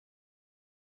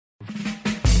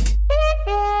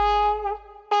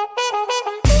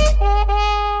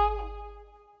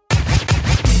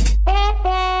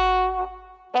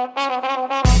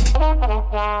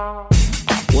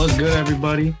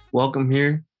everybody. Welcome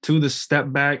here to the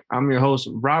Step Back. I'm your host,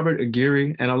 Robert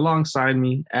Aguirre, and alongside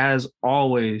me, as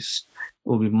always,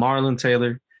 will be Marlon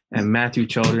Taylor and Matthew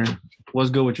Children. What's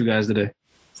good with you guys today?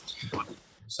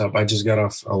 What's up? I just got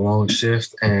off a long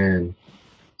shift and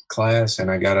class,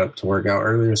 and I got up to work out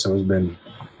earlier, so it's been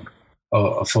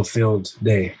a fulfilled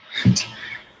day.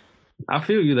 I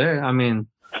feel you there. I mean,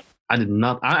 I did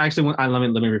not. I actually went. Let me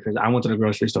rephrase. I went to the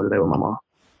grocery store today with my mom.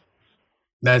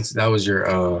 That was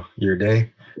your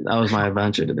day? That was my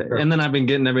adventure today. And then I've been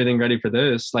getting everything ready for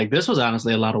this. Like, this was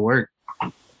honestly a lot of work.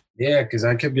 Yeah, because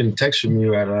I kept getting texts from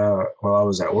you while I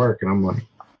was at work, and I'm like,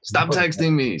 Stop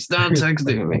texting me. Stop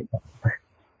texting me.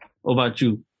 What about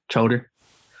you, Choder?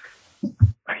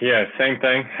 Yeah, same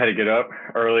thing. Had to get up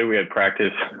early. We had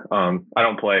practice. I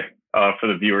don't play. For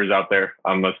the viewers out there,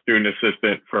 I'm a student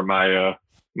assistant for my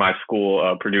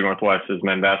school, Purdue Northwest's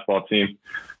men's basketball team.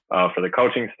 For the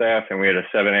coaching staff, and we had a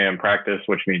 7 a.m. practice,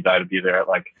 which means I had to be there at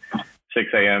like 6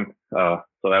 a.m. So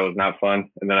that was not fun.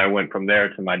 And then I went from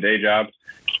there to my day job,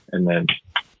 and then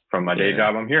from my day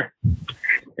job, I'm here.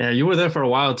 Yeah, you were there for a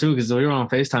while too, because we were on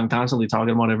FaceTime constantly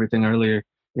talking about everything earlier,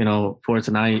 for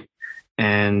tonight.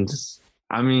 And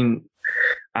I mean,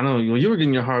 I know you were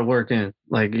getting your hard work in,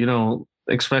 like,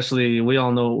 especially we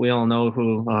all know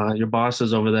who your boss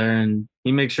is over there, and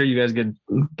he makes sure you guys get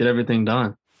everything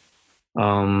done.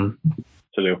 To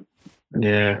do.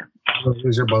 Yeah. He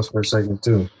was your boss for a second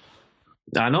too.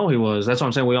 I know he was. That's what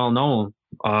I'm saying. We all know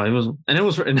him.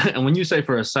 And when you say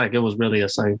for a sec, it was really a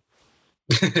sec.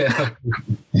 Yeah.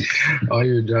 All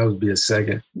your jobs be a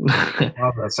second.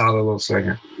 A solid little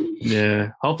second.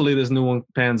 Yeah. Hopefully this new one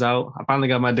pans out. I finally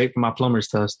got my date for my plumber's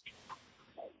test.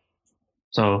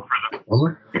 So.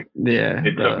 Plumber? Yeah.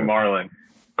 It took Marlon.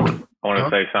 I want to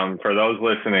say something. For those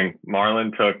listening,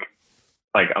 Marlon took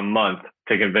like a month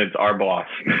to convince our boss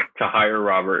to hire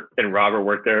Robert, and Robert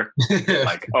worked there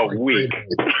like a week.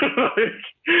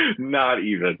 Not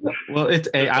even. Well,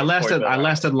 I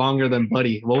lasted longer than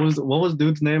Buddy. What was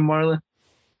dude's name, Marlon?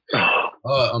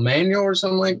 Emmanuel or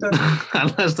something like that.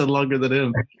 I lasted longer than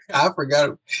him. I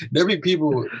forgot. There be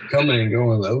people coming and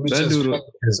going. It was just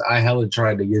because I hella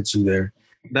tried to get you there.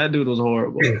 That dude was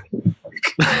horrible.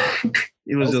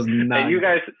 He was just not. Hey,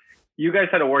 you guys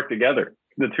had to work together.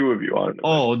 The two of you on it.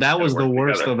 Oh, that was the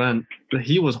worst event.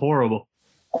 He was horrible.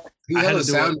 He hella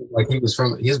sounded like he was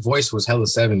from. His voice was hella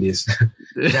 70s.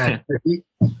 Yeah.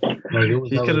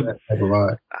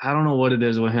 I don't know what it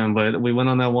is with him, but we went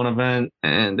on that one event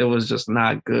and it was just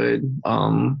not good.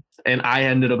 And I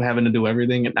ended up having to do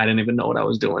everything, and I didn't even know what I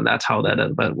was doing. That's how that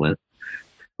event went.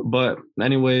 But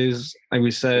anyways, like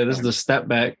we said, this is the Step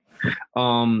Back.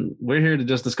 We're here to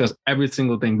just discuss every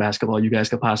single thing basketball you guys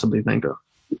could possibly think of.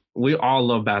 We all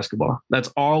love basketball. That's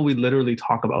all we literally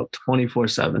talk about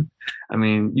 24/7. I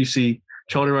mean, you see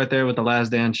Choder right there with the Last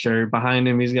Dance shirt. Behind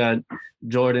him, he's got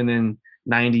Jordan in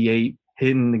 98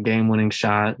 hitting the game-winning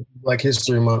shot. Black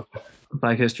History Month.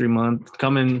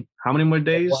 Coming how many more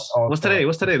days? What's today?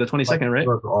 The 22nd, right?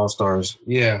 All-Stars.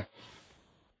 Yeah.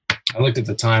 I looked at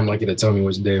the time like it'd tell me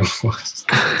which day it was.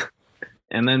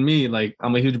 And then me, like,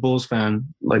 I'm a huge Bulls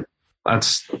fan. Like,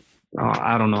 that's...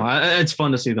 I don't know. It's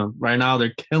fun to see them. Right now, they're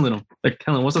killing them.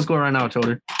 What's the score right now,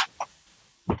 Choder?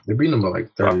 They're beating them by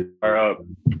like 30. Are up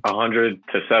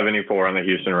 100-74 on the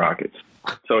Houston Rockets.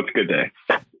 So it's a good day.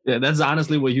 Yeah, that's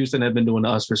honestly what Houston had been doing to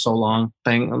us for so long.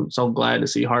 I'm so glad to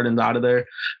see Harden's out of there.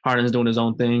 Harden's doing his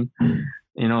own thing.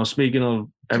 Speaking of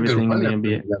everything in the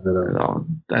NBA,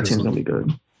 that team's going to be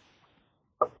good.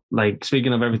 Like,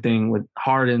 speaking of everything with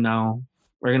Harden now,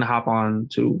 we're going to hop on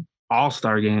to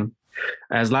All-Star game.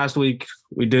 As last week,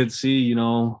 we did see,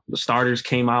 the starters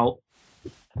came out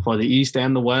for the East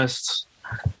and the West.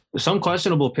 There's some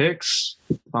questionable picks,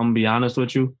 if I'm going to be honest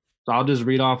with you. So I'll just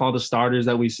read off all the starters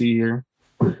that we see here.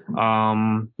 Where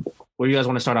do you guys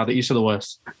want to start out, the East or the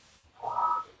West?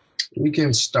 We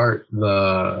can start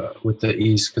with the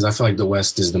East because I feel like the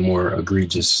West is the more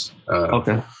egregious.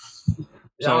 Okay.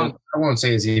 So I won't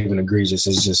say it's even egregious.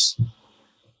 It's just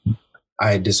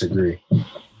I disagree.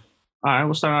 All right,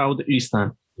 we'll start out with the East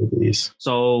then. With the East.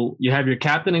 So you have your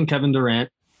captain in Kevin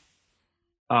Durant.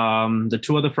 The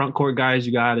two other front court guys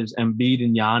you got is Embiid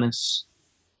and Giannis.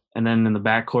 And then in the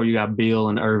backcourt, you got Beal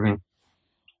and Irving.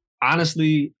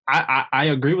 Honestly, I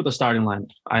agree with the starting lineup.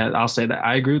 I'll say that.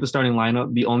 I agree with the starting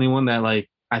lineup. The only one that, like,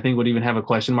 I think would even have a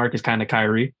question mark is kind of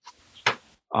Kyrie.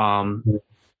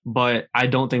 But I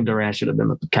don't think Durant should have been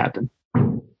the captain.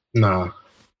 No.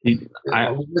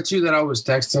 With you that I was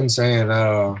texting saying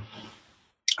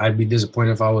I'd be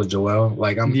disappointed if I was Joel.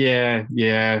 Like I'm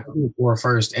for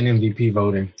first and MVP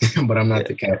voting, but I'm not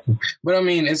the captain. But I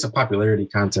mean, it's a popularity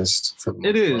contest for the most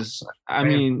It is. I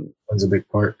mean, it's a big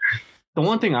part. The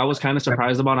one thing I was kind of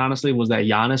surprised about, honestly, was that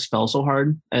Giannis fell so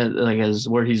hard, as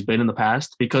where he's been in the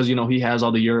past, because he has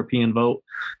all the European vote.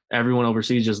 Everyone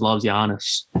overseas just loves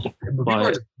Giannis. But people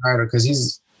are tired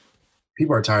because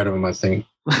people are tired of him. I think.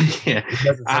 Yeah,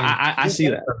 I see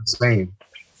that. Same.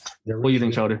 What do you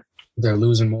think, Schroeder? They're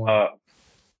losing more.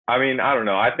 I mean, I don't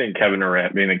know. I think Kevin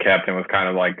Durant being the captain was kind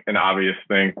of like an obvious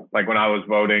thing. Like when I was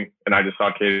voting and I just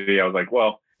saw KD, I was like,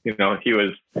 well, he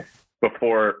was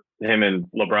before him and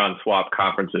LeBron swapped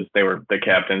conferences. They were the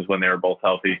captains when they were both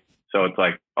healthy. So it's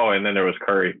like, and then there was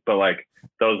Curry. But like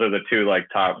those are the two like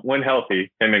top, when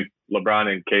healthy, him and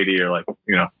LeBron and KD are like,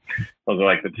 those are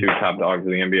like the two top dogs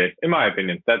of the NBA, in my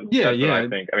opinion. That's what I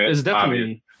think. I mean, it's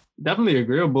definitely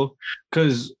agreeable,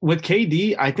 because with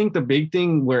KD, I think the big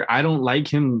thing where I don't like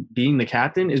him being the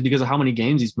captain is because of how many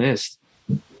games he's missed.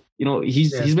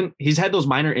 He's had those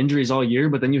minor injuries all year,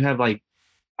 but then you have like,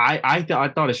 I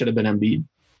thought it should have been Embiid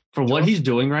for what he's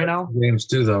doing right now. Games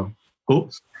too, though. Who?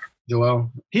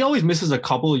 Joel. He always misses a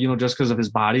couple, just because of his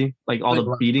body, like all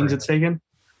the beatings it's taken.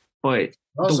 But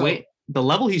also, the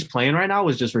level he's playing right now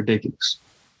is just ridiculous.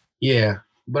 Yeah,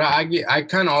 but I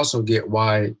kind of also get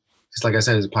why. It's like I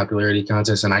said, it's a popularity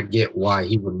contest, and I get why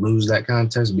he would lose that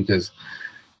contest, because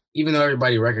even though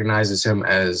everybody recognizes him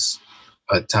as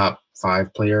a top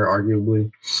 5 player, arguably,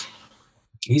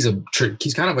 he's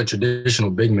kind of a traditional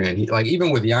big man. He, like,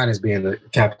 even with Giannis being the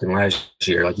captain last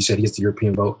year, like you said, he gets the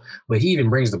European vote, but he even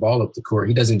brings the ball up the court.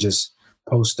 He doesn't just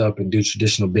post up and do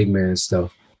traditional big man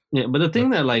stuff. Yeah, but the thing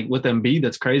that, like, with Embiid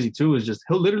that's crazy too is just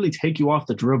he'll literally take you off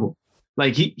the dribble.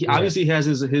 Like he obviously has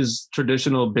his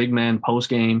traditional big man post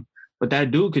game, but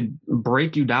that dude could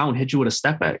break you down, hit you with a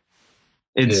step back.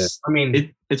 It's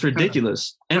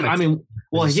ridiculous. And I mean,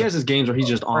 well, he has his games where he's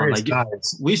just on. Like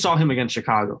we saw him against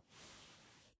Chicago.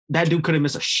 That dude couldn't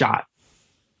miss a shot.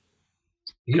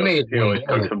 He made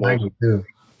too.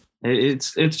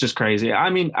 It's just crazy. I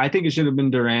mean, I think it should have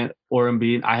been Durant or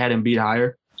Embiid. I had Embiid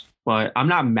higher, but I'm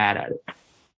not mad at it.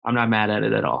 I'm not mad at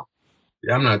it at all.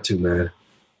 Yeah, I'm not too mad.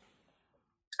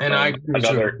 And I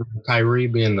agree with Kyrie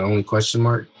being the only question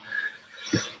mark.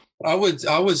 I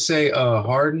would say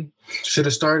Harden should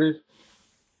have started,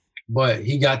 but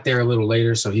he got there a little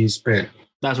later, so he spent.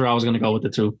 That's where I was going to go with the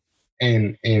two.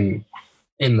 In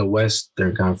the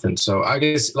Western Conference, so I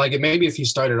guess like maybe if he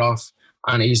started off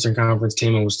on the Eastern Conference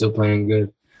team and was still playing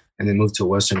good, and then moved to a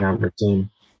Western Conference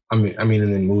team. I mean,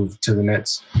 and then moved to the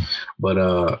Nets.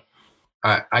 But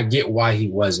I get why he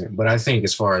wasn't. But I think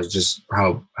as far as just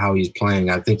how he's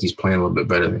playing, I think he's playing a little bit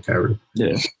better than Kyrie.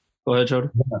 Yeah. Go ahead,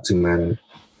 Jordan. I'm not too mad at it.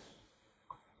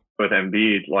 With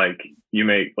Embiid, like you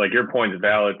make like your point's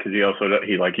valid because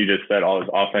he like you just said, all his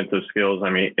offensive skills. I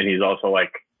mean, and he's also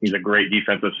like he's a great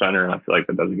defensive center, and I feel like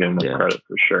that doesn't give him enough credit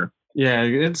for sure. Yeah,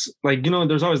 it's like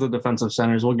there's always the defensive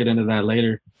centers. We'll get into that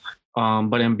later.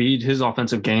 But Embiid, his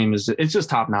offensive game it's just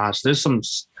top notch. There's some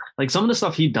of the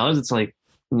stuff he does. It's like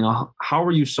how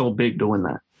are you so big doing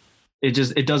that?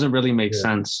 It doesn't really make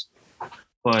sense.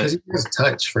 But because he has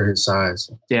touch for his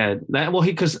size. Yeah,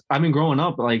 because growing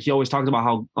up, like he always talked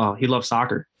about how he loved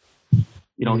soccer.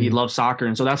 He loved soccer,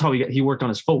 and so that's how he worked on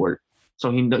his footwork.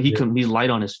 So he's light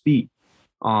on his feet,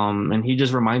 and he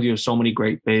just reminds you of so many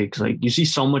great bigs. Like you see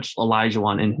so much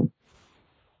Olajuwon in him.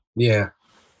 Yeah.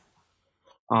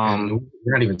 We're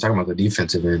not even talking about the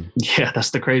defensive end. Yeah,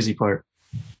 that's the crazy part.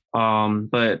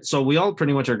 But so we all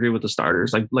pretty much agree with the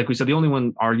starters. Like we said, the only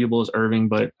one arguable is Irving,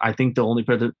 but I think the only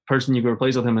person you can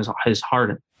replace with him is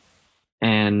Harden.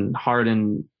 And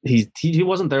Harden, he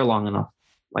wasn't there long enough,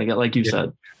 like you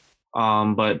said.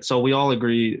 But so we all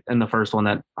agree in the first one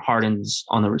that Harden's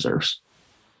on the reserves.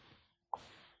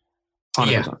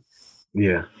 100%.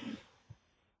 Yeah.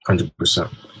 100%.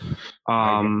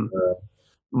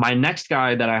 My next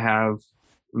guy that I have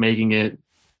making it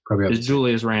is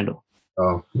Julius Randle.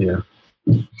 Oh, yeah.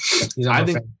 He's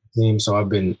on my team, so I've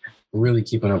been really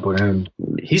keeping up with him.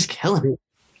 He's killing it.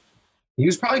 He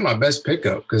was probably my best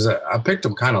pickup because I picked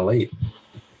him kind of late.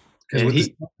 Because with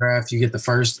the draft, you get the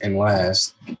first and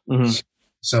last. Mm-hmm.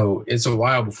 So it's a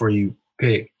while before you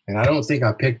pick. And I don't think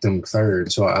I picked him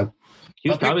third. So he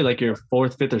was probably like your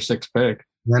 4th, 5th, or 6th pick.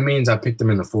 That means I picked him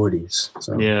in the 40s.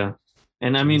 So. Yeah.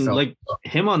 And I mean, like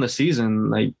him on the season,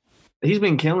 like he's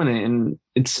been killing it. And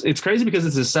it's crazy because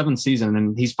it's his 7th season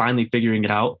and he's finally figuring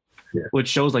it out, which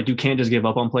shows like you can't just give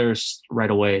up on players right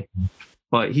away.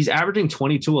 But he's averaging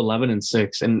 22, 11, and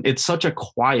 6. And it's such a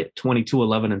quiet 22,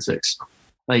 11, and 6.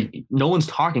 Like no one's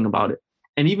talking about it.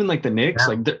 And even like the Knicks,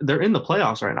 like they're in the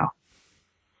playoffs right now.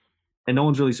 and no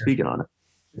one's really speaking on it.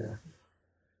 Yeah.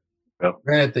 Well,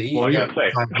 the I gotta say,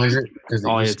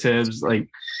 500. Tibbs,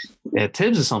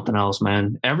 Tibbs is something else,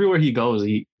 man. Everywhere he goes,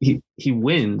 he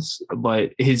wins,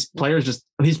 but his players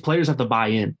have to buy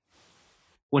in.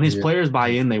 When his players buy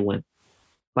in, they win.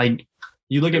 Like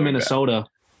you look at Minnesota,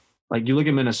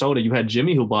 you had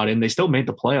Jimmy who bought in. They still made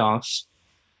the playoffs,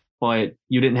 but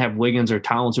you didn't have Wiggins or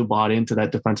Towns who bought into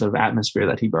that defensive atmosphere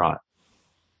that he brought.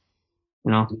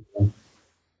 You know.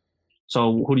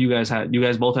 So who do you guys have? Do you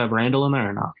guys both have Randall in there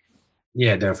or not?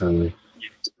 Yeah, definitely.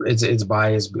 It's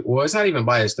biased. Well, it's not even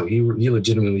biased though. He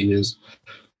legitimately is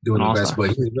doing the best, but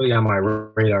he's really on my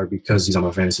radar because he's on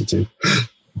my fantasy team.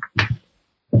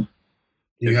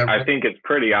 I think it's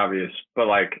pretty obvious, but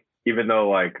even though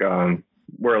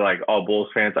we're all Bulls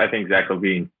fans, I think Zach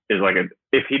LaVine is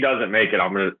if he doesn't make it,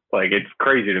 I'm gonna it's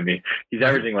crazy to me. He's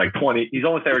averaging 20. He's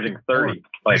almost averaging 30.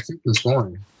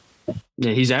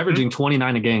 Yeah, he's averaging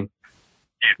 29 a game.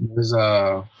 There's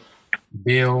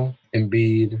Bill,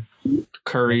 Embiid,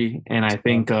 Curry, and I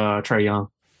think Trae Young.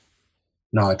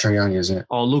 No, Trae Young isn't.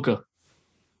 Oh, Luka.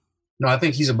 No, I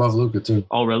think he's above Luka too.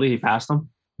 Oh, really? He passed him?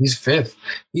 He's fifth.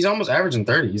 He's almost averaging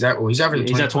 30. He's averaging.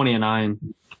 He's at 20 and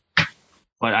 9.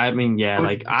 But I mean, yeah,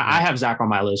 I have Zach on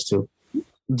my list too.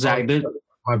 Zach,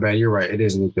 my bad. You're right. It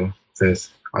is Luka fifth.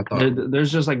 I thought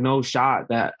there's just no shot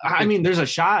that. I mean, there's a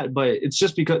shot, but it's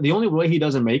just because the only way he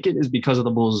doesn't make it is because of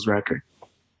the Bulls' record.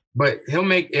 But he'll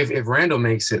make if Randall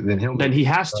makes it, then he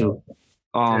has to.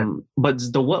 But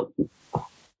what?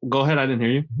 Go ahead. I didn't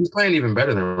hear you. He's playing even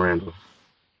better than Randall,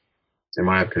 in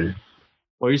my opinion.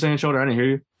 What are you saying, Shoulder? I didn't hear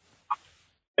you.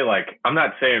 I'm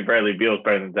not saying Bradley Beal is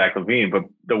better than Zach LaVine, but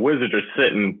the Wizards are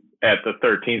sitting at the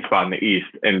 13th spot in the East,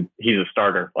 and he's a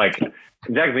starter. Zach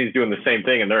LaVine's doing the same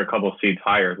thing, and they're a couple of seeds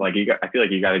higher. I feel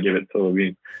like you got to give it to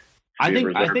LaVine. I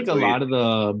think a lot of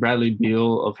the Bradley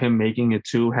Beal of him making it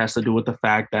too has to do with the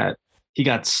fact that he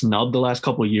got snubbed the last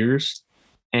couple of years,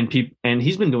 and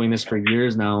he's been doing this for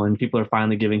years now, and people are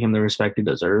finally giving him the respect he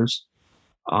deserves.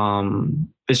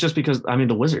 It's just because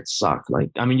the Wizards suck.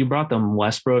 You brought them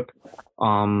Westbrook.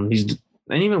 And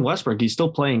even Westbrook, he's still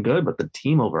playing good, but the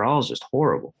team overall is just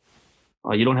horrible.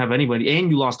 You don't have anybody, and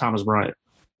you lost Thomas Bryant.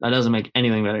 That doesn't make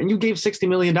anything better. And you gave $60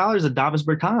 million to Davis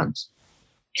Bertans.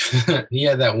 He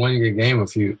had that one good game a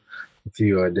few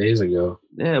days ago.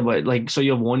 Yeah, but so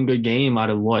you have one good game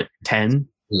out of what, 10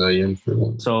 million for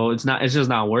them. So it's just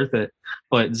not worth it.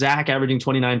 But Zach averaging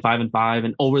 29, 5 and 5,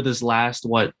 and over this last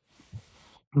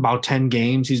about 10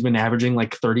 games, he's been averaging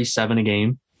 37 a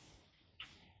game.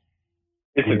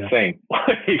 It's insane.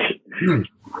 And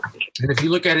if you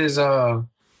look at his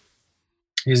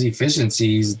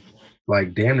efficiencies,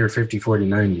 damn near 50, 40,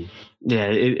 90. Yeah,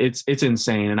 it's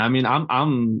insane. And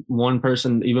I'm one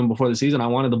person, even before the season, I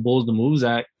wanted the Bulls to move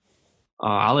Zach.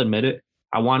 I'll admit it.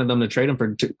 I wanted them to trade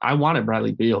him I wanted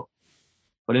Bradley Beal.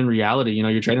 But in reality,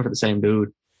 you're trading for the same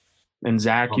dude. And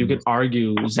Zach, you could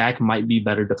argue Zach might be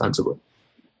better defensively.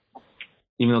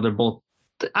 Even though they're both,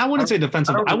 I wouldn't say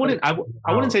defensive. I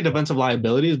wouldn't say defensive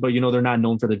liabilities, but they're not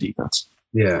known for the defense.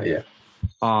 Yeah.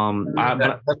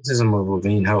 Athleticism of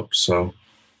LaVine helps. So.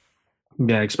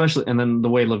 Yeah, especially, and then the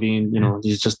way LaVine,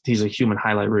 he's a human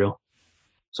highlight reel.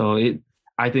 So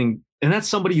I think, and that's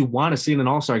somebody you want to see in an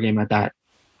All-Star game at that.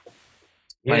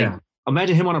 Yeah.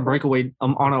 Imagine him on a breakaway,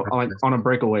 on a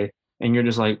breakaway, and you're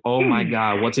just oh my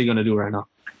God, what's he gonna do right now?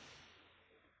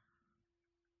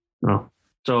 No.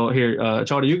 So here,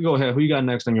 Charlie, you can go ahead. Who you got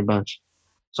next on your bench?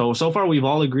 So far we've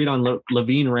all agreed on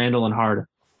LaVine, Randall, and Harden.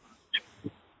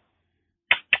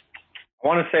 I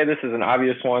want to say this is an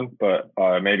obvious one, but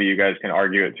maybe you guys can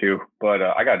argue it too. But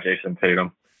I got Jason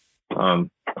Tatum. I don't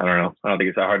know. I don't think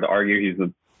it's that hard to argue. He's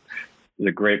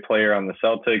a great player on the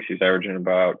Celtics. He's averaging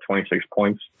about 26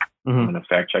 points. Mm-hmm. I'm going to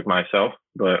fact check myself,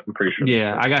 but I'm pretty sure.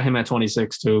 Yeah, I got him at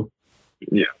 26 too.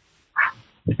 Yeah.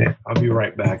 Okay, I'll be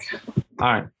right back.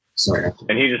 All right. Sorry.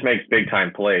 And he just makes big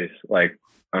time plays.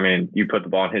 You put the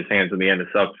ball in his hands in the end of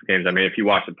Celtics games. If you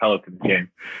watch the Pelicans game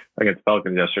against the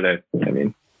Pelicans yesterday,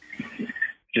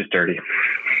 just dirty.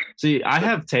 See, I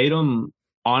have Tatum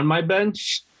on my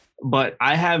bench, but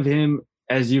I have him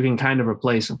as you can kind of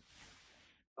replace him.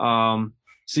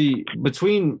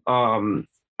 Between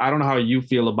I don't know how you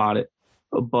feel about it,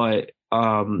 but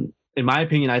in my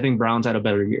opinion, I think Brown's had a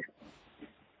better year.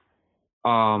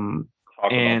 Talk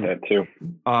about that too.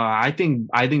 I think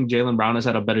Jaylen Brown has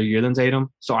had a better year than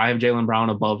Tatum, so I have Jaylen Brown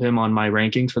above him on my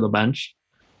rankings for the bench.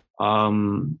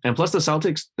 And plus the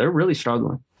Celtics, they're really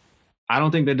struggling. I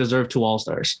don't think they deserve 2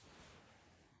 All-Stars.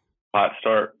 Hot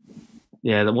start.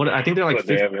 Yeah, I think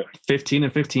they're 15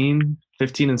 and 15,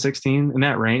 15 and 16 in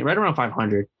that range, right around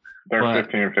 500. They're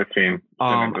 15 and 15 in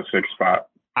the 6th spot.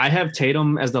 I have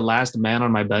Tatum as the last man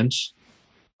on my bench.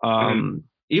 Even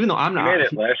though I'm not. He made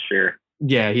it last year.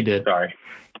 Yeah, he did. Sorry.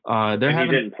 He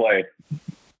didn't play.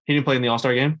 He didn't play in the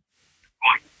All-Star game?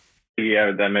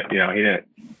 Yeah,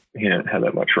 he didn't have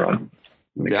that much run.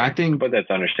 Yeah, I think. But that's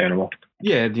understandable.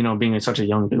 Yeah, being such a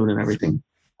young dude and everything.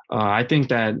 I think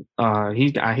that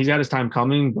he's got his time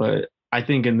coming, but I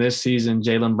think in this season,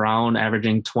 Jaylen Brown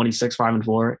averaging 26, 5, and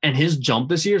 4, and his jump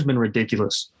this year has been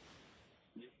ridiculous.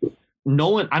 No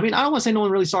one, I don't want to say no one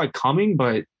really saw it coming,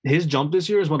 but his jump this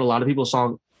year is what a lot of people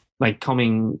saw like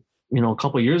coming, a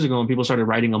couple of years ago, and people started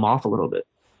writing him off a little bit.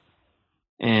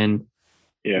 And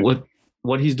with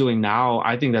what he's doing now,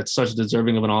 I think that's such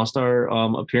deserving of an All-Star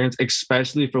appearance,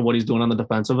 especially for what he's doing on the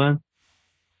defensive end.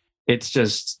 It's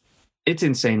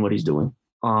insane what he's doing.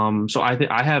 So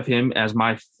I have him as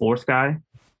my fourth guy.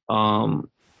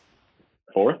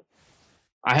 Fourth?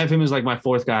 I have him as like my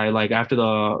fourth guy, like after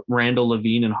the Randall,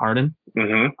 Levine, and Harden.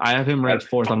 Mm-hmm. I have him ranked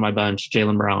fourth on my bench,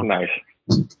 Jaylen Brown. Nice.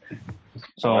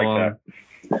 So I like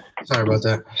that. Sorry about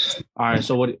that. All right.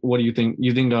 So what do you think?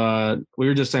 You think we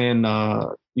were just saying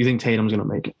you think Tatum's gonna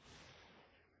make it?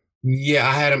 Yeah,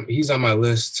 I had him. He's on my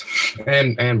list,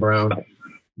 and Brown.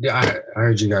 Yeah, I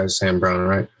heard you guys saying Brown,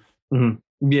 right?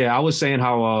 Mm-hmm. Yeah, I was saying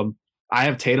how I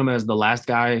have Tatum as the last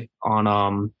guy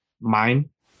on mine.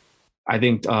 I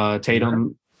think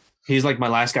Tatum, he's like my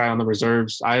last guy on the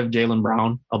reserves. I have Jaylen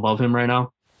Brown above him right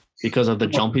now because of the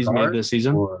jump he's made this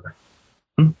season.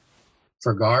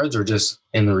 For guards or just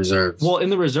in the reserves? Well, in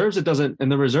the reserves it doesn't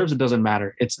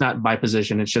matter. It's not by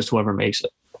position. It's just whoever makes it.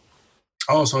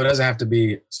 Oh, so it doesn't have to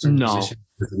be position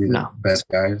to be the best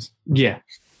guys? Yeah.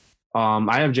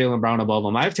 I have Jaylen Brown above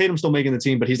him. I have Tatum still making the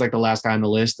team, but he's like the last guy on the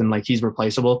list, and like he's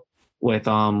replaceable with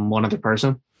one other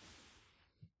person.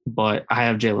 But I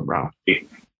have Jaylen Brown.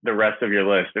 The rest of your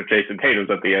list, if Jason Tatum's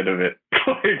at the end of it,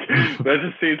 that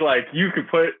just seems like you could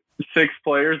put 6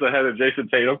 players ahead of Jason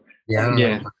Tatum.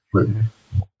 Yeah.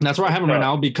 That's where I have him right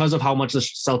now because of how much the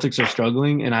Celtics are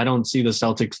struggling, and I don't see the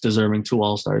Celtics deserving 2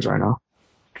 All-Stars right now.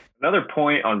 Another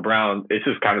point on Brown, it's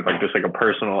just kind of like just like a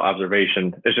personal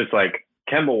observation. It's just like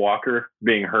Kemba Walker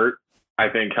being hurt, I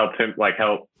think help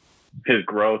his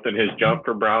growth and his jump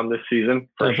for Brown this season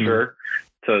for sure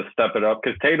to step it up.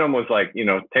 Because Tatum was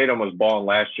Tatum was balling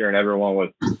last year and everyone was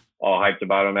all hyped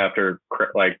about him after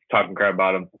like talking crap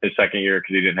about him his second year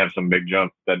because he didn't have some big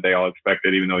jump that they all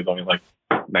expected, even though he's only like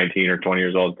 19 or 20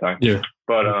 years old at the time. Yeah.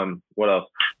 But what else?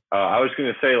 I was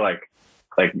gonna say like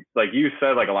you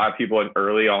said, like a lot of people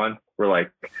early on were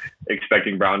like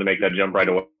expecting Brown to make that jump right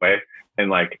away,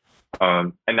 and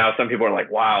and now some people are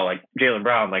like, wow, like Jaylen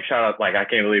Brown, like shout out, like I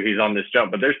can't believe he's on this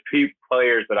jump. But there's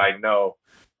players that I know,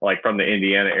 like from the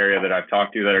Indiana area that I've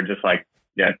talked to that are just like,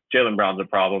 yeah, Jaylen Brown's a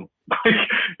problem.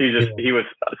 He was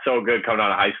so good coming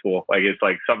out of high school. Like it's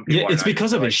like some people. Yeah, it's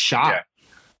because of his shot. Yeah.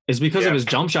 It's because of his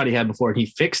jump shot he had before, and he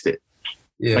fixed it.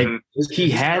 Yeah, like he's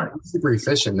super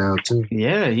efficient now too.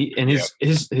 Yeah,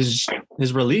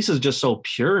 his release is just so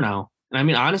pure now. And I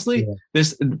mean, honestly,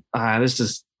 this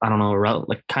is I don't know,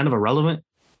 like kind of irrelevant,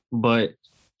 but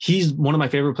he's one of my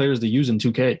favorite players to use in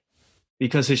 2K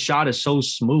because his shot is so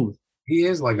smooth. He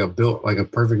is like a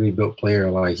perfectly built player.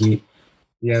 Like he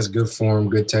has good form,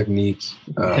 good technique,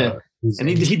 and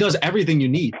he does everything you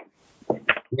need.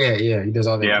 Yeah, he does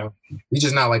all that. Yeah. He's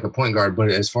just not like a point guard, but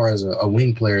as far as a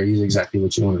wing player, he's exactly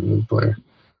what you want in a wing player.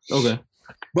 Okay.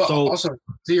 But also,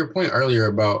 to your point earlier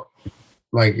about,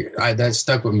 like, that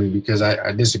stuck with me because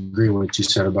I disagree with what you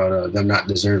said about them not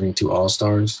deserving 2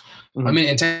 All-Stars. Mm-hmm. I mean,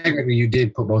 and technically you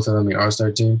did put both of them in the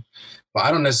All-Star team, but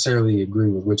I don't necessarily agree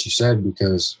with what you said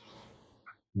because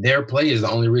their play is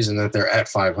the only reason that they're at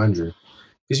 500.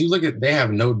 Because you look at, they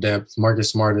have no depth.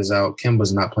 Marcus Smart is out.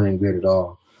 Kemba's not playing good at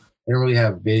all. They don't really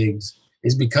have bigs.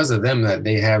 It's because of them that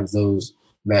they have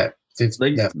that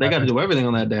 50. They got to do everything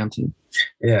on that damn team.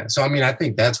 Yeah. So, I mean, I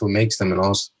think that's what makes them an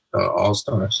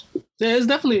all-stars. Yeah, it's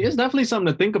definitely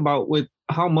something to think about with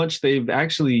how much they've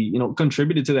actually,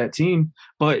 contributed to that team.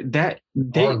 But the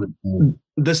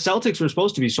Celtics were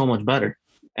supposed to be so much better.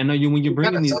 And when you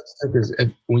bring in these,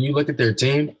 when you look at their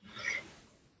team,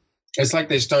 it's like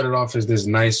they started off as this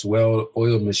nice,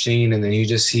 well-oiled machine, and then you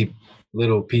just see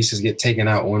little pieces get taken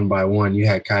out one by one. You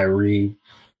had Kyrie,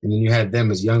 and then you had them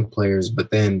as young players,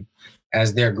 but then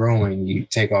as they're growing, you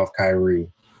take off Kyrie,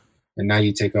 and now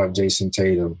you take off Jason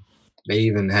Tatum. They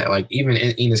even had, even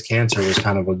Enes Kanter was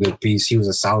kind of a good piece. He was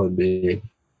a solid big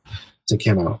to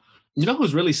come out. You know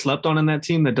who's really slept on in that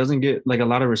team that doesn't get, a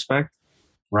lot of respect?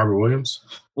 Robert Williams?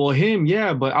 Well, him,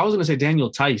 yeah, but I was going to say Daniel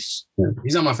Tice. Yeah,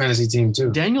 he's on my fantasy team,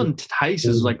 too. Daniel Tice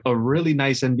is, a really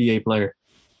nice NBA player.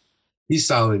 He's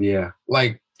solid, yeah.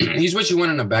 He's what you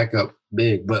want in a backup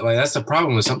big. But like that's the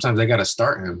problem is sometimes they got to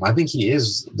start him. I think he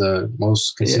is the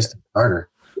most consistent starter.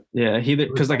 Yeah,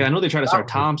 because like I know they try to start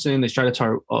Thompson, they try to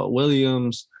start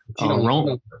Williams. You don't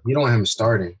want him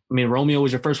starting. I mean, Romeo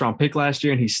was your first round pick last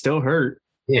year, and he's still hurt.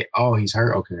 Yeah. Oh, he's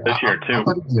hurt. Okay. This year too. I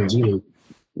thought he was in G-League.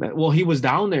 Well, he was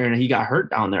down there, and he got hurt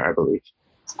down there, I believe,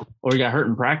 or he got hurt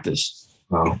in practice.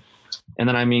 Oh. And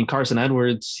then I mean, Carson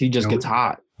Edwards, he just gets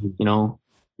hot, you know.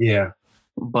 Yeah.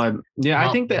 But yeah,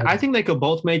 I think they could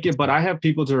both make it. But I have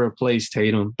people to replace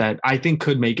Tatum that I think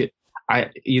could make it.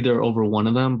 Either over one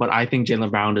of them, but I think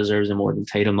Jaylen Brown deserves it more than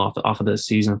Tatum off of this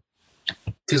season.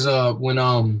 Because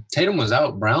when Tatum was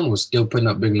out, Brown was still putting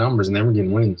up big numbers and they were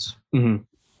getting wins. Mm-hmm.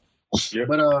 Yep.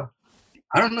 But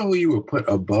I don't know who you would put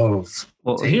above.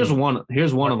 Well, Tatum.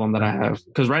 Here's one of them that I have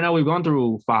because right now we've gone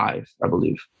through 5, I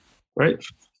believe, right?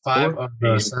 5 of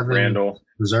the 7 Randall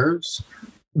reserves.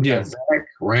 Yeah, Zach,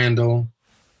 Randall,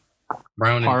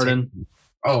 Brown, Harden.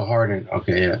 Oh, Harden.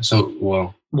 Okay, yeah. So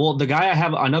well, another guy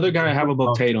I have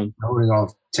above Tatum. Holding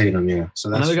off Tatum, yeah. So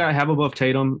that's another guy I have above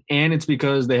Tatum, and it's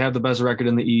because they have the best record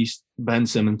in the East, Ben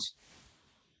Simmons.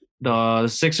 The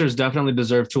Sixers definitely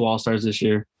deserve 2 All-Stars this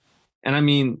year. And I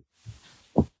mean,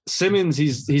 Simmons,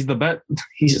 he's the best.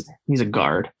 He's a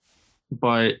guard,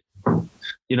 but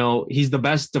you know he's the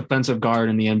best defensive guard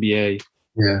in the NBA.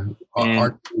 Yeah,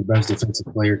 the best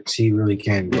defensive player. He really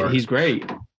can guard. He's great.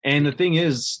 And the thing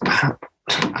is,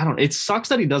 it sucks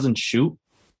that he doesn't shoot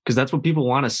because that's what people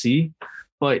want to see.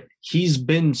 But he's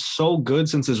been so good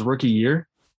since his rookie year.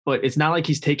 But it's not like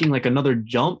he's taking like another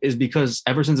jump. Is because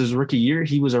ever since his rookie year,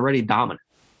 he was already dominant.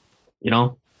 You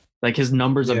know, like his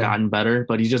numbers have gotten better,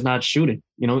 but he's just not shooting.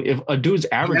 You know, if a dude's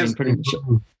averaging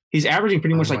he's averaging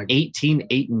pretty much like 18,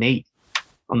 8, and 8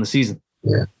 on the season.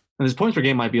 Yeah. And his points per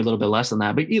game might be a little bit less than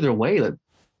that. But either way,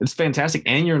 it's fantastic.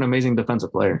 And you're an amazing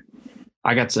defensive player.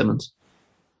 I got Simmons.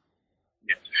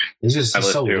 It's just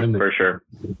so limited for sure.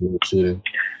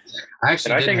 I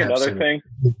think another thing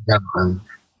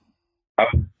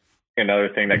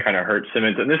that kind of hurts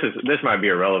Simmons, and this might be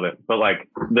irrelevant, but like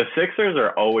the Sixers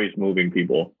are always moving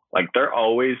people. Like they're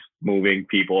always moving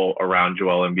people around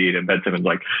Joel Embiid and Ben Simmons,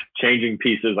 like changing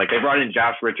pieces. Like they brought in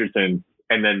Josh Richardson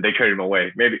and then they traded him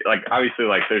away. Maybe like obviously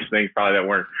like there's things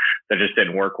probably that just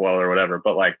didn't work well or whatever.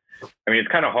 But like, I mean, it's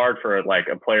kind of hard for like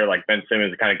a player like Ben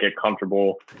Simmons to kind of get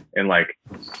comfortable and like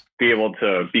be able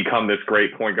to become this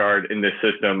great point guard in this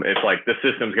system. If like the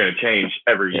system's going to change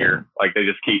every year, like they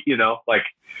just keep, you know, like,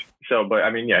 so, but I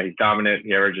mean, yeah, he's dominant.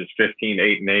 He averages 15,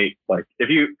 8, and 8. Like if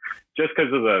you, just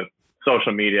because of the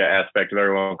social media aspect of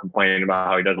everyone complaining about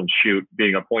how he doesn't shoot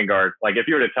being a point guard, like if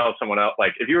you were to tell someone else,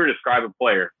 like if you were to describe a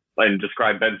player and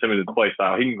describe Ben Simmons' play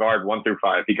style, he can guard 1 through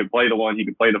 5. He can play the 1, he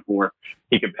can play the 4,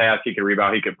 he can pass, he can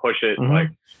rebound, he can push it. Mm-hmm. Like,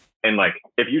 and like,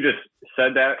 if you just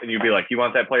said that and you'd be like, you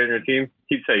want that player in your team?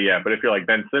 He'd say, yeah. But if you're like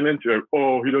Ben Simmons, you're like,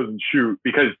 oh, he doesn't shoot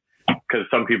because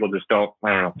some people just don't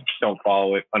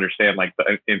follow it, understand like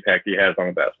the impact he has on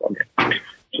a basketball game.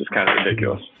 It's just kind of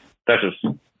ridiculous. That's just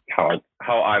how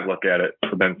I look at it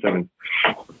for Ben Simmons.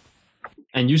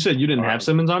 And you said you didn't have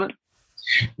Simmons on it?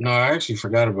 No, I actually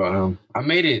forgot about him. I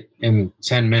made it in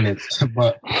 10 minutes,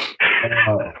 but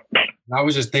I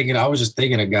was just thinking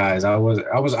of guys. I was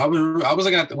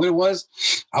looking at what it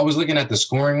was. I was looking at the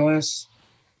scoring list.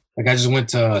 Like I just went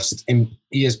to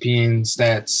ESPN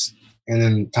stats and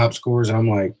then top scores, and I'm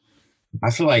like, I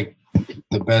feel like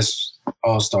the best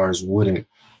All-Stars would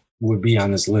be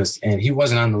on this list, and he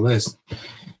wasn't on the list,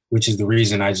 which is the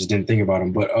reason I just didn't think about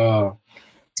him. But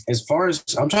as far as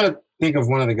I'm trying to think of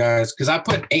one of the guys, because I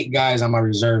put 8 guys on my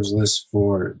reserves list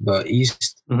for the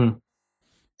East. Mm-hmm.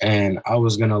 And I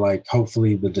was going to like,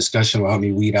 hopefully the discussion will help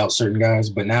me weed out certain guys,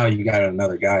 but now you got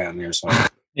another guy on there. So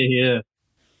yeah.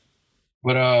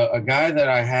 But a guy that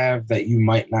I have that you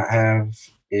might not have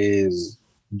is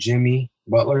Jimmy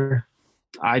Butler.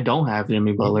 I don't have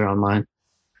Jimmy Butler on mine.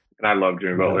 And I love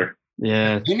Jimmy Butler.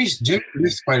 Yeah. Jimmy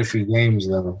missed quite a few games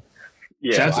though.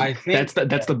 Yeah. So I think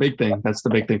that's the big thing. That's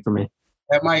the big thing for me.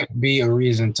 That might be a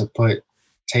reason to put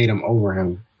Tatum over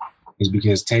him, is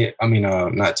because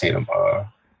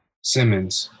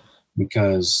Simmons,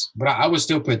 but I would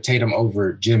still put Tatum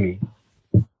over Jimmy.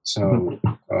 So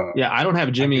yeah, I don't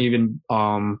have Jimmy even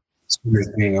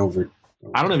being over.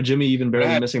 I don't have Jimmy even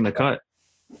barely missing the cut.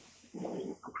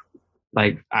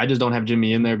 Like I just don't have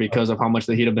Jimmy in there because of how much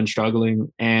the Heat have been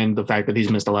struggling and the fact that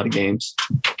he's missed a lot of games.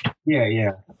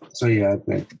 Yeah. So yeah, I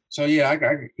think so. Yeah,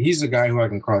 he's a guy who I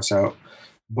can cross out,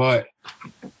 but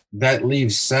that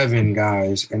leaves 7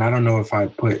 guys, and I don't know if I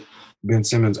put Ben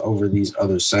Simmons over these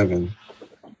other 7.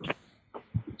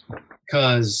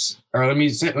 Let me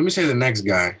say the next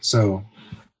guy. So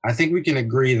I think we can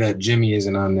agree that Jimmy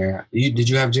isn't on there. Did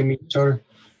you have Jimmy Schroeder?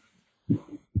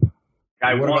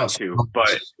 I want to,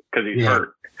 but because he's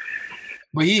hurt.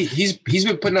 But he's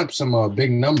been putting up some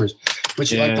big numbers. But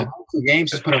like the last 2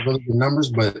 games, he's put up really good numbers,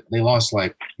 but they lost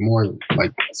like more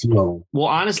like 2 of them. Well,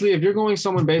 honestly, if you're going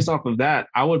someone based off of that,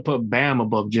 I would put Bam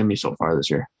above Jimmy so far this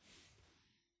year.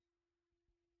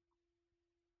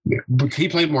 Yeah, but he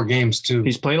played more games too.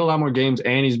 He's played a lot more games,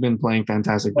 and he's been playing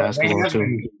fantastic basketball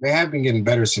too. They have been getting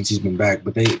better since he's been back,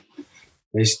 but they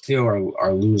still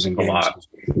are losing games. A lot.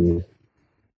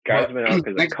 Guys have been out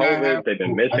because of COVID. They've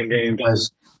been missing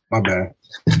games. My bad.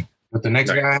 But the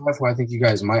next guy I have, who I think you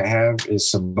guys might have,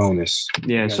 is Sabonis.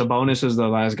 Yeah, Sabonis is the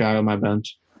last guy on my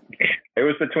bench. It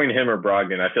was between him or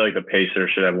Brogdon. I feel like the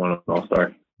Pacers should have won an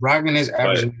All-Star. Brogdon is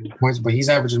averaging points, but he's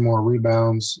averaging more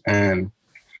rebounds, and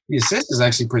the assist is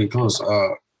actually pretty close.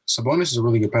 Sabonis is a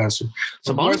really good passer.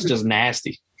 Sabonis is just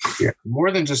nasty. Yeah,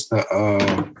 more than just the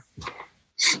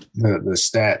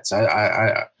stats.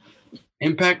 I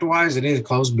impact-wise, it is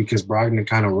close because Brogdon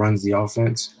kind of runs the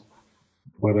offense.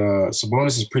 But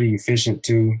Sabonis is pretty efficient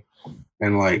too.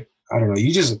 And like, I don't know,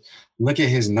 you just look at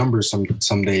his numbers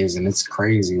some days and it's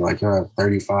crazy. Like he'll have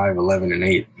 35, 11, and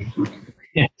 8.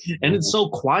 Yeah. And it's so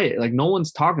quiet. Like no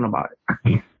one's talking about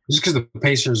it. Just because the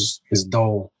Pacers is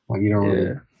dull. Like you don't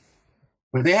really.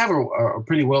 But they have a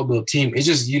pretty well-built team. It's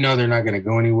just, they're not going to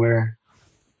go anywhere.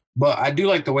 But I do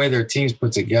like the way their team's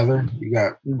put together.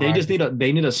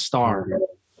 They need a star.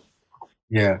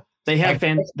 Yeah. They have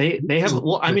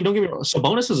well, I mean, don't get me wrong.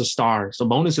 Sabonis is a star.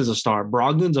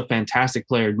 Brogdon's a fantastic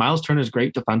player. Miles Turner's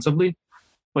great defensively,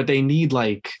 but they need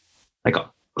like a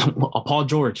Paul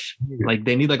George. Like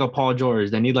they need like a Paul George.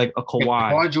 They need like a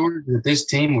Kawhi. Paul George with this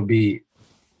team would be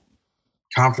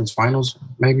conference finals,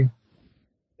 maybe.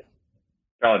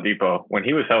 Oladipo, when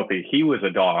he was healthy, he was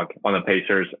a dog on the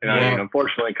Pacers. And I mean,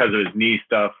 unfortunately, because of his knee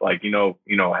stuff, like, you know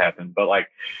what happened. But like,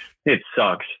 it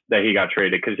sucks that he got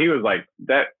traded because he was like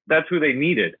that's who they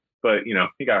needed. But he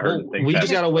got hurt. Well, we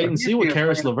just gotta wait and see with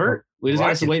Karis LeVert. We just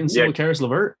gotta wait and see with Karis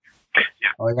LeVert.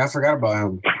 Oh, yeah, I forgot about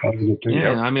him.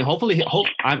 I mean, hopefully,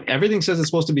 everything says it's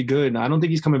supposed to be good. I don't think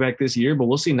he's coming back this year, but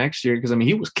we'll see next year because I mean,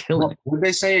 he was killing. What did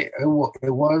they say it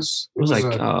was? It was like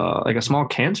a small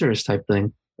cancerous type thing.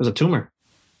 It was a tumor.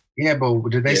 Yeah, but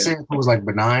did they say it was like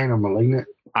benign or malignant?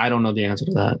 I don't know the answer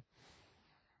to that.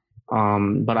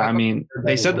 But I mean,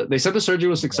 they said the surgery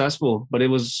was successful, but it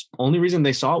was only reason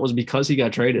they saw it was because he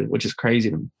got traded, which is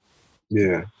crazy to me.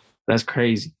 Yeah, that's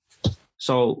crazy.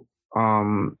 So,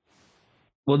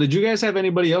 well, did you guys have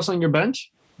anybody else on your bench?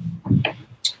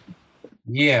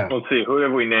 Yeah. Let's see. Who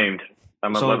have we named?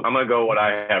 I'm gonna go what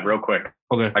I have real quick.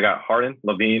 Okay. I got Harden,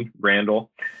 LaVine, Randall.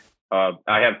 I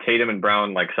have Tatum and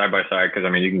Brown like side by side because I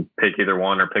mean you can pick either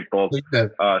one or pick both.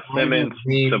 Simmons,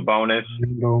 Sabonis.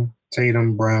 Randall,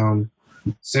 Tatum, Brown,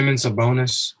 Simmons,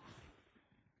 Sabonis.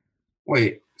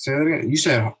 Wait, say that again. You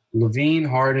said LaVine,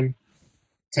 Harden,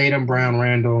 Tatum, Brown,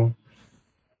 Randall,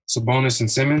 Sabonis, and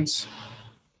Simmons.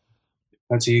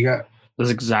 That's who you got. That's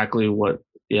exactly what.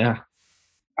 Yeah.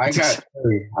 I got.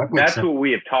 That's what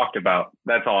we have talked about.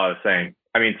 That's all I was saying.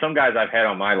 I mean, some guys I've had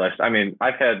on my list. I mean,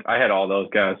 I had all those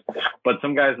guys, but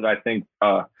some guys that I think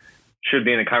should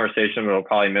be in the conversation but will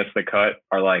probably miss the cut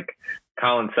are like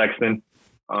Colin Sexton.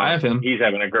 I have him. He's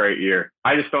having a great year.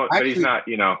 I just don't. But he's not.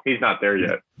 He's not there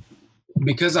yet.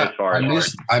 Because I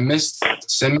missed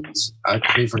Simmons. I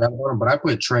completely forgot about him, but I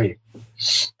put Trey.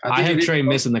 I have Trey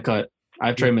missing the cut. I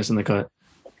have Trey missing the cut.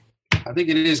 I think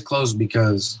it is close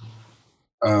because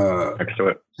next to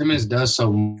it, Simmons does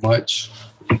so much.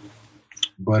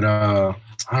 But I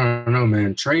don't know,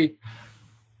 man. Trey,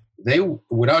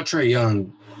 without Trey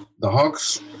Young, the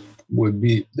Hawks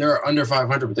they're under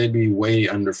 500, but they'd be way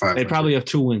under 500. They probably have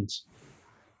 2 wins.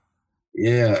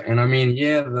 Yeah, and I mean,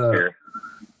 the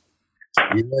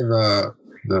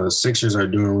Sixers are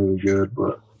doing really good,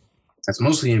 but that's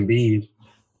mostly Embiid.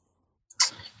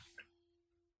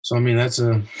 So I mean,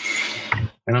 and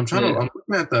I'm I'm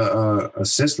looking at the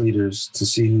assist leaders to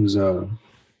see who's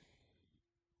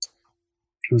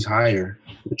higher.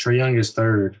 Trey Young is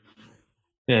third.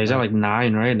 Yeah, he's at like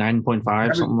 9, right?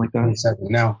 9.5, something like that.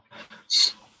 Now,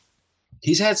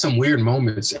 he's had some weird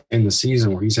moments in the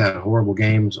season where he's had horrible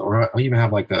games, or he'll even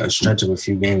have like a stretch of a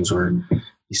few games where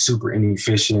he's super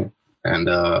inefficient and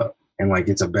like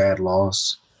it's a bad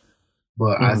loss.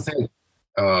 But I think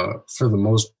for the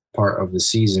most part of the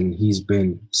season, he's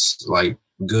been like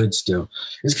good still.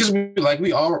 It's because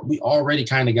we already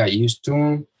kind of got used to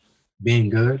him being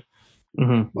good.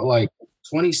 Mm-hmm. But like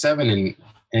 27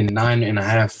 and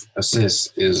 9.5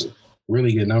 assists is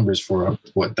really good numbers for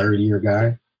a third year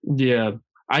guy. Yeah,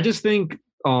 I just think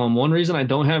one reason I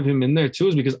don't have him in there too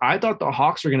is because I thought the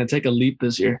Hawks were going to take a leap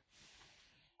this year.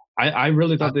 I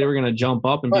really thought they were going to jump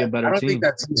up and be a better team. I don't think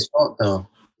that's his fault, though.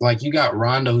 Like, you got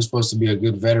Rondo, who's supposed to be a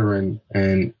good veteran,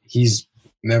 and he's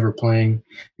never playing.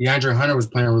 DeAndre Hunter was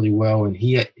playing really well, and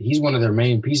he's one of their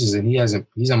main pieces, and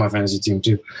he's on my fantasy team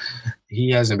too. He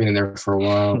hasn't been in there for a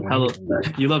while.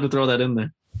 You love to throw that in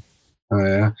there. Oh,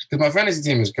 yeah. Because my fantasy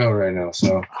team is cold right now,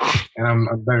 so – and I'm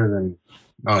better than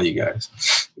all you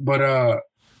guys. But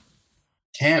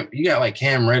you got like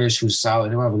Cam Reddish, who's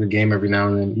solid. He'll have a good game every now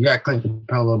and then. You got Clint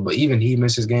Capella, but even he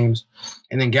misses games.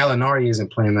 And then Gallinari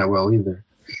isn't playing that well either.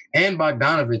 And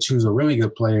Bogdanovich, who's a really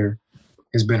good player,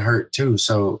 has been hurt too.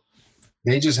 So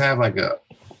they just have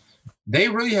they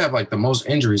really have like the most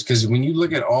injuries, because when you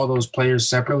look at all those players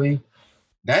separately,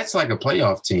 that's like a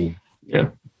playoff team. Yeah.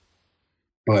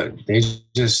 But they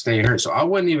just stay hurt. So I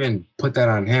wouldn't even put that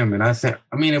on him. And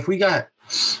if we got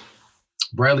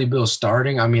Bradley Beal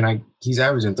starting, he's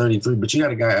averaging 33, but you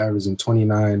got a guy averaging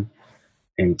 29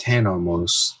 and 10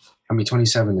 almost.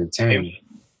 27 and 10.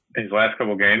 His last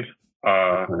couple games,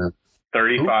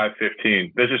 35,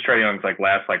 15. This is Trae Young's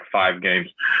last 5 games.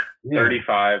 Yeah.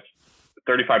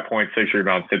 35 points, 6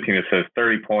 rebounds, 15 assists,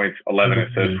 30 points, 11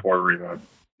 assists, 4 rebounds.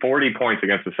 40 points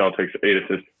against the Celtics, 8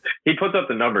 assists. He puts up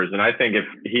the numbers, and I think if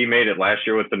he made it last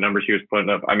year with the numbers he was putting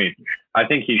up, I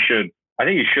think he should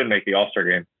make the All-Star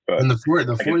game. But and the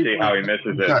 40 see how he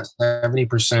misses it. Shot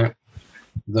 70%.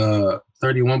 The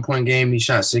 31-point game, he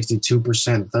shot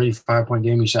 62%. The 35-point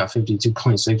game, he shot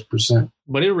 52.6%.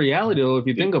 But in reality, though, if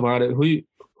you think about it, who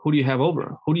do you have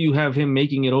over? Who do you have him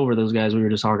making it over those guys we were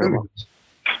just talking about?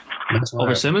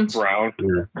 Over Simmons? Brown.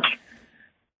 Yeah.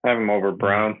 I have him over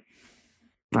Brown.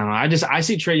 I don't know. I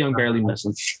see Trae Young barely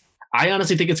missing. I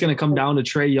honestly think it's going to come down to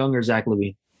Trae Young or Zach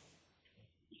LaVine.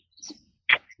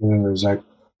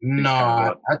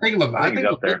 No, I think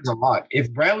LaVine's a lock.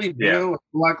 If Bradley Beal is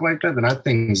a lock like that, then I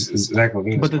think Zach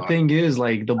LaVine. But the thing is,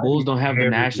 the Bulls don't have the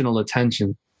national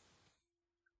attention.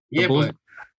 The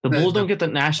Bulls don't get the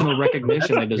national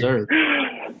recognition they deserve.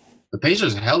 The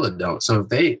Pacers hella don't. So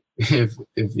if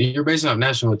you're basing off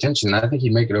national attention, I think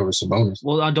he'd make it over Sabonis.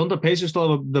 Well, don't the Pacers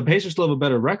still have a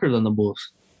better record than the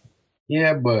Bulls?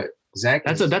 Yeah, but Zach.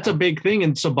 That's a big thing,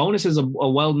 and Sabonis is a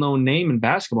well-known name in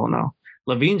basketball now.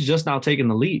 LaVine's just now taking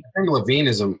the lead. I think LaVine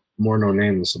is a more known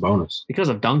name than Sabonis because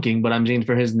of dunking, but I'm saying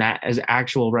for his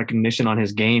actual recognition on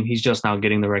his game, he's just now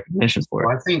getting the recognition for it.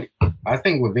 Well, I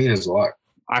think LaVine is a lock.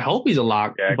 I hope he's a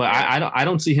lock, but I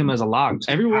don't see him as a lock.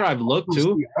 Everywhere I've looked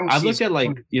to, I've looked at I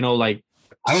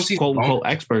don't see quote unquote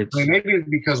experts. Maybe it's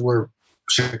because we're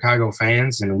Chicago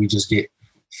fans and we just get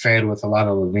fed with a lot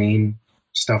of LaVine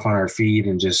stuff on our feed,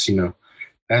 and just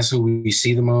that's who we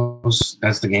see the most.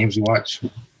 That's the games we watch.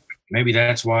 Maybe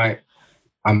that's why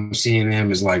I'm seeing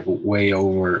him as way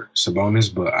over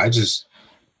Sabonis, but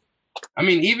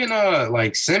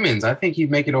even Simmons, I think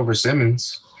he'd make it over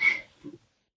Simmons.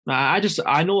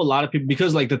 I know a lot of people,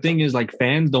 because the thing is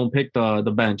fans don't pick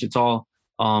the bench. It's all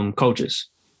coaches.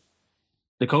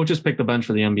 The coaches pick the bench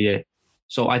for the NBA.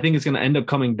 So I think it's going to end up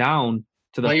coming down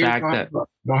to the fact that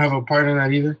don't have a part in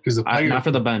that either, because not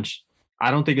for the bench.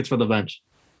 I don't think it's for the bench.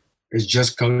 It's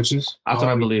just coaches? That's what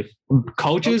I believe.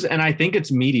 Coaches, and I think it's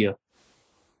media.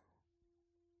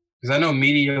 Because I know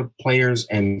media, players,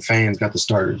 and fans got the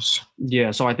starters.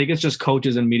 Yeah, so I think it's just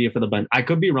coaches and media for the bench. I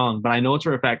could be wrong, but I know it's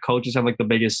for a fact coaches have the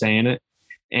biggest say in it.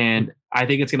 And I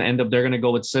think it's going to end up, they're going to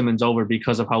go with Simmons over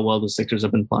because of how well the Sixers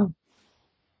have been playing.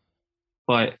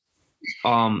 But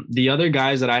the other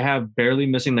guys that I have barely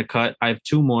missing the cut, I have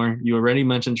 2 more. You already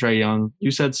mentioned Trae Young.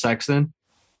 You said Sexton.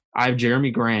 I have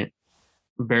Jeremy Grant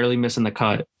barely missing the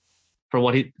cut for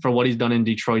what he's done in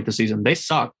Detroit this season. They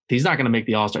suck. He's not going to make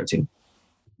the All-Star team.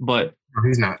 But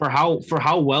he's not. For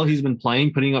how well he's been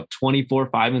playing, putting up 24,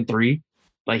 5, and 3,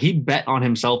 he bet on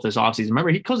himself this offseason.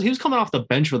 Remember, because he was coming off the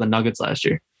bench for the Nuggets last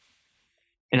year.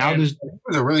 And he was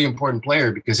a really important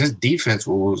player because his defense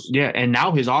was. Yeah, and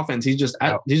now his offense, he's just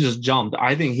jumped.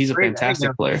 I think he's a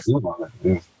fantastic player.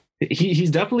 Yeah. He's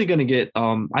definitely going to get.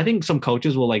 I think some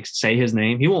coaches will say his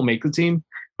name. He won't make the team,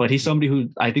 but he's somebody who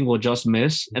I think will just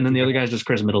miss. And then the other guy is just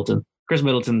Chris Middleton. Chris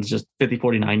Middleton's just 50,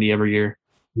 40, 90 every year.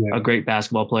 Yeah. A great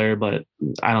basketball player, but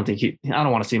I don't think I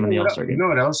don't want to see him in the All-Star game. You know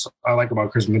what else I like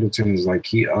about Chris Middleton is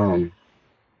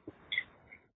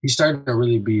he's starting to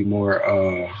really be more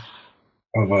of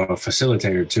a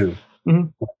facilitator too.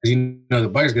 Mm-hmm. The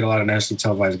Bucks get a lot of nationally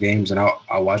televised games, and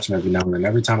I'll watch them every now and then.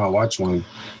 Every time I watch one,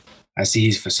 I see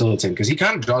he's facilitating because he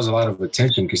kind of draws a lot of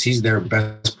attention because he's their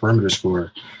best perimeter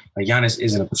scorer. Like Giannis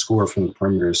isn't a scorer from the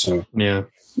perimeter, so yeah,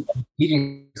 he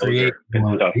can create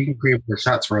more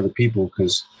shots for other people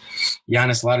because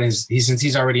Giannis, a lot of since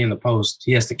he's already in the post,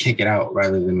 he has to kick it out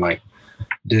rather than like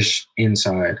dish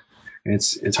inside. And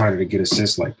it's harder to get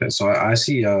assists like that. So I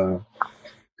see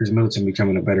Chris Middleton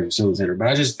becoming a better facilitator. But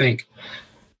I just think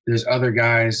there's other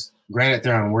guys, granted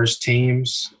they're on worse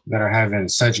teams, that are having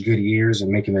such good years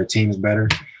and making their teams better.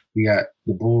 We got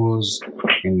the Bulls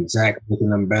and Zach making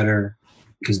them better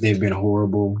because they've been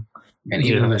horrible. And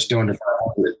even though they're still under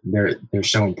 500, they're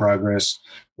showing progress.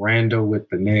 Randall with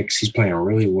the Knicks, he's playing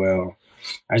really well.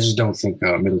 I just don't think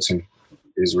Middleton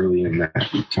is really in that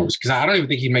conversation because I don't even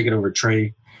think he'd make it over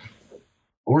Trey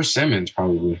or Simmons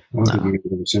probably. I don't think he'd make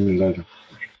it over Simmons either.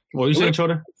 What are you saying,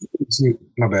 Choda?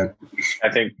 My bad.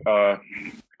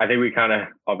 I think we kind of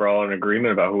are all in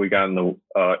agreement about who we got in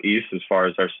the East as far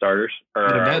as our starters. Or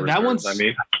that one's.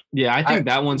 Yeah, I think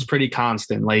that one's pretty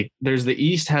constant. Like, there's the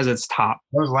East has its top.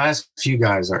 Those last few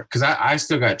guys are because I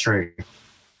still got Trey.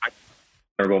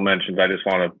 Honorable mentions. I just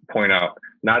want to point out.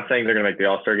 Not saying they're going to make the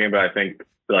All-Star game, but I think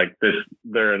like this,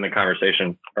 they're in the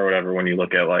conversation or whatever when you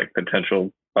look at like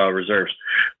potential reserves.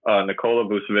 Nikola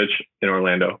Vucevic in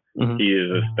Orlando. Mm-hmm. He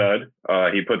is a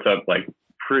stud. He puts up like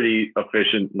pretty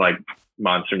efficient, like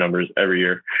monster numbers every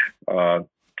year.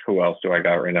 Who else do I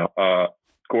got right now?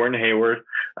 Gordon Hayward,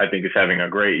 I think, is having a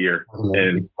great year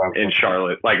in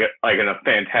Charlotte, like in a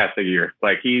fantastic year.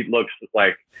 Like he looks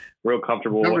like real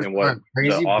comfortable in what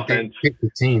the offense. The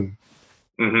team.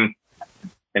 Mm-hmm.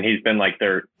 And he's been like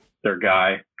their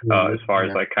guy as far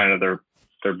as like kind of their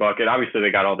bucket. Obviously,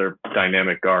 they got all their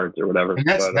dynamic guards or whatever. And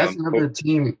that's another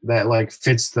team that like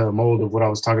fits the mold of what I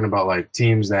was talking about, like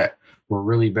teams that were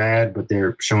really bad, but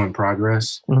they're showing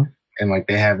progress. Mm-hmm. And like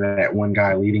they have that one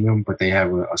guy leading them, but they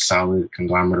have a solid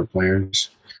conglomerate of players.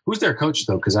 Who's their coach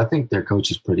though? Because I think their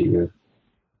coach is pretty good.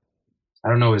 I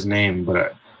don't know his name,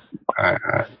 but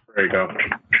there you go.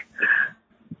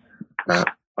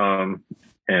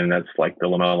 And that's like the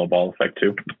LaMelo Ball effect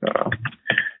too.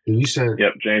 You said,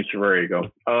 yep, James. There you go.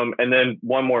 And then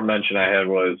one more mention I had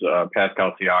was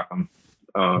Pascal Siakam.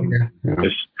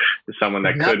 Is someone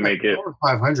that could make it over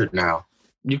 500 now.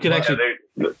 You could actually.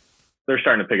 They're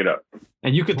starting to pick it up.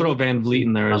 And you could throw Van Vliet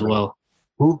in there as well.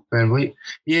 Who? Van Vliet?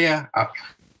 Yeah.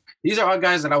 These are all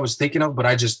guys that I was thinking of, but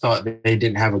I just thought they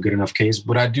didn't have a good enough case.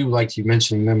 But I do like you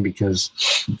mentioning them because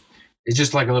it's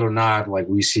just like a little nod. Like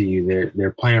we see you,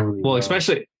 they're playing really well.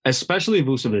 Especially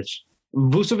Vucevic.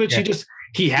 Vucevic,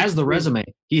 he has the resume.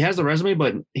 He has the resume,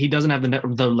 but he doesn't have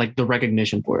the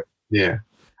recognition for it. Yeah.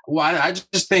 Well, I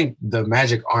just think the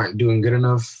Magic aren't doing good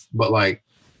enough. But like,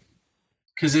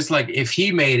 because it's like if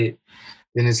he made it,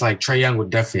 then it's like Trae Young would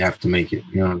definitely have to make it.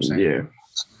 You know what I'm saying? Yeah.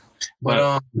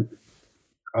 But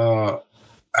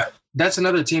that's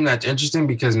another team that's interesting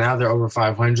because now they're over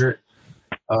 500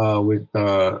 with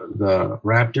the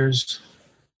Raptors.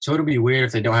 So it'll be weird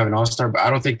if they don't have an All-Star, but I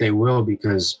don't think they will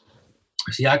because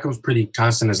Siakam's pretty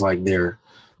constant as like their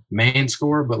main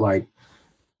scorer, but like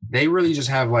they really just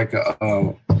have like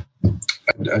a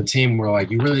team where like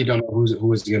you really don't know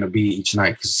who is going to be each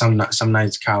night because some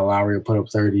nights Kyle Lowry will put up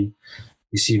 30.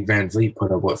 You see Van Vliet put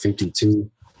up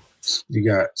 52. You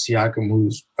got Siakam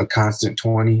who's a constant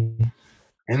 20,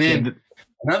 and then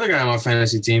another guy on my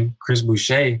fantasy team, Chris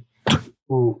Boucher,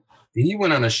 who he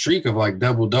went on a streak of like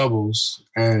double doubles,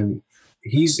 and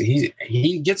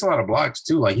he gets a lot of blocks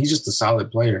too. Like he's just a solid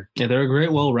player. Yeah, they're a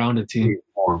great, well-rounded team.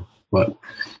 But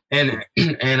and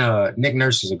Nick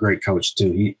Nurse is a great coach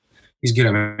too. He's good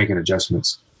at making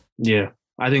adjustments. Yeah,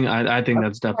 I think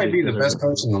that's definitely might be the best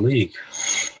coach in the league.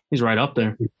 He's right up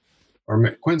there.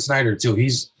 Or Quinn Snyder too.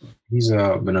 He's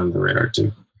been under the radar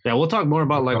too. Yeah, we'll talk more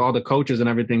about like all the coaches and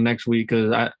everything next week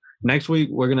because next week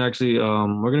we're gonna actually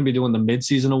we're gonna be doing the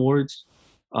mid-season awards,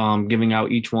 giving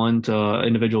out each one to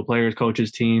individual players,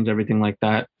 coaches, teams, everything like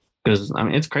that. Because I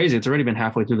mean, it's crazy. It's already been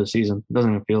halfway through the season. It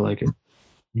doesn't even feel like it.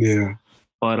 Yeah.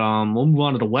 But we'll move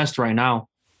on to the West right now.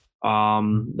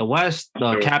 The West,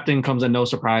 the captain comes at no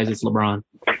surprise. It's LeBron.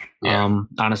 Yeah.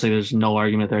 Honestly, there's no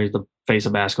argument there. He's the face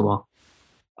of basketball.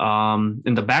 In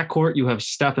the backcourt, you have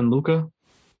Steph and Luka.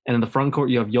 And in the front court,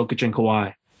 you have Jokic and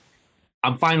Kawhi.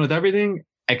 I'm fine with everything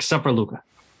except for Luka.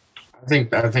 I think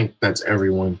that's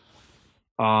everyone.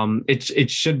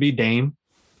 It should be Dame.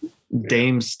 Yeah.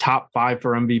 Dame's top 5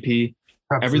 for MVP.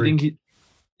 Everything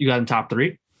you got him top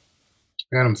 3?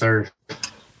 I got him 3rd.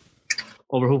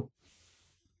 Over who?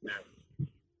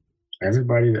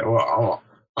 Everybody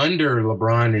under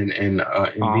LeBron and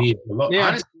Embiid.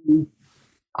 Yeah.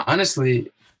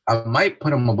 Honestly, I might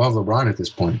put him above LeBron at this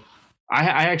point. I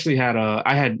actually had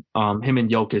him and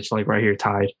Jokic like right here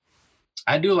tied.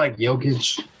 I do like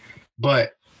Jokic,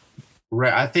 but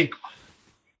I think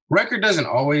record doesn't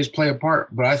always play a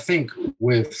part, but I think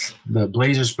with the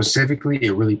Blazers specifically,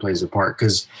 it really plays a part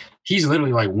because he's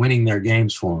literally like winning their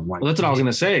games for him. Like, well, that's what I was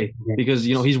gonna say because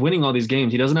he's winning all these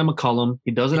games. He doesn't have McCollum.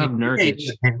 He doesn't have Nurkic.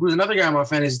 Who's another guy on my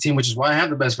fantasy team, which is why I have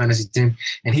the best fantasy team,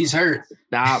 and he's hurt.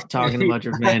 Stop talking about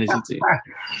your fantasy team.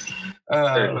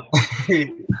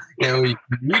 You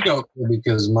don't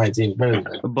because my team's better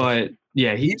than him. But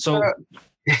yeah, he's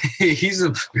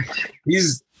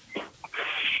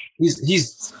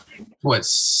what,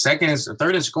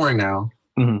 third in scoring now,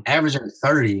 averaging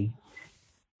 30,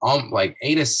 like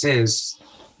 8 assists,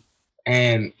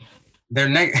 and their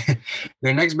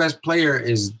next best player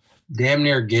is damn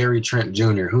near Gary Trent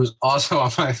Jr., who's also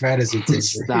on my fantasy team.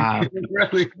 Stop.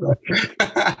 Really,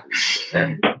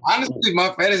 honestly,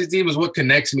 my fantasy team is what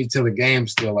connects me to the game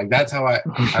still. Like, that's how I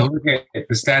look at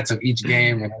the stats of each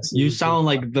game. And you sound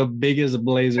like the biggest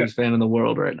Blazers fan in the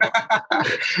world right now.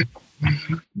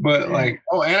 But like,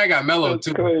 and I got Melo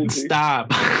too. Crazy.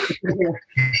 Stop.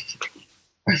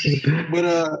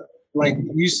 But like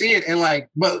you see it and like,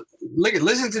 but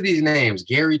listen to these names: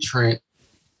 Gary Trent,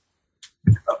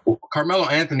 Carmelo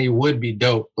Anthony would be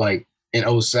dope like in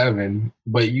 2007,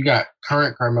 but you got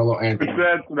current Carmelo Anthony.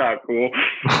 That's not cool.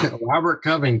 Robert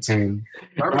Covington.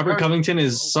 Robert Covington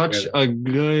is such a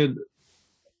good.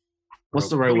 What's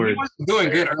the right word? He was doing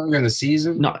good earlier in the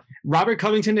season. No, Robert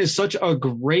Covington is such a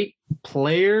great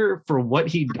player for what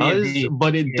he does,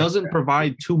 but it doesn't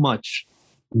provide too much.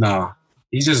 No,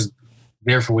 he's just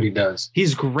there for what he does.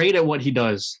 He's great at what he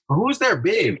does. Who's their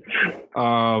big?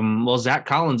 Well, Zach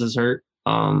Collins is hurt.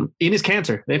 Ian is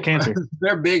cancer. They have cancer.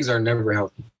 Their bigs are never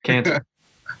healthy. Cancer.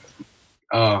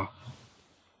 Yeah.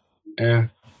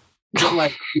 But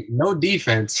like no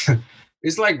defense.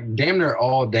 It's like damn near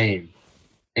all Dame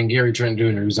and Gary Trent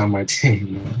Jr. who's on my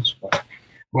team.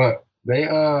 But they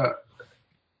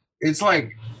it's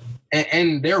like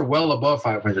and they're well above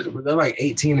 500. They're like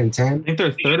 18 and 10. I think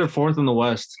they're third or fourth in the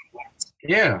West.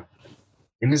 Yeah.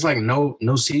 And it's like no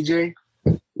CJ.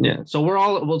 Yeah. So we're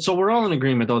all in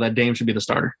agreement though that Dame should be the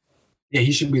starter. Yeah,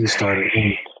 he should be the starter.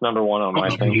 Number one on my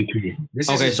thing.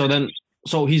 Okay,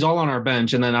 so he's all on our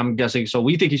bench, and then I'm guessing. So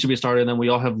we think he should be a starter, and then we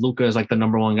all have Luka as like the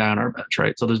number one guy on our bench,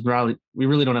 right? So we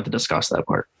really don't have to discuss that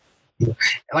part.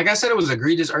 Like I said, it was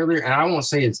egregious earlier, and I won't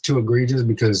say it's too egregious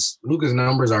because Luka's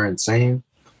numbers are insane,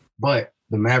 but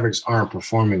the Mavericks aren't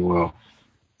performing well.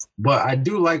 But I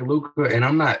do like Luka, and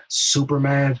I'm not super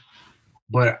mad,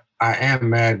 but I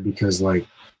am mad because like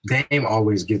Dame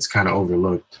always gets kind of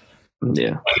overlooked.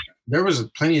 Yeah. There was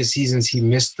plenty of seasons he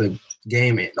missed the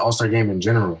game, the All-Star game in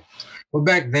general. But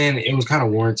back then, it was kind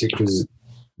of warranted because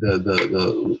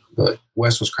the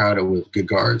West was crowded with good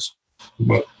guards.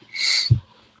 Well,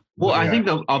 I think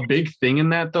a big thing in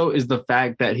that, though, is the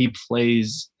fact that he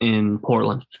plays in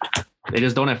Portland. They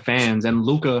just don't have fans. And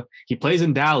Luka, he plays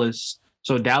in Dallas.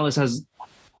 So Dallas has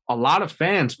a lot of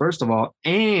fans, first of all,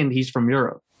 and he's from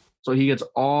Europe. So he gets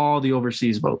all the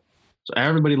overseas vote. So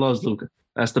everybody loves Luka.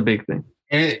 That's the big thing.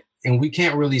 And we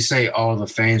can't really say, the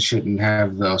fans shouldn't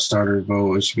have the starter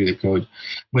vote. It should be the coach.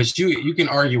 But you can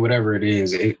argue whatever it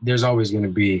is. There's always going to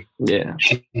be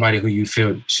somebody who you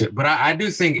feel should. But I do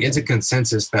think it's a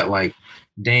consensus that, like,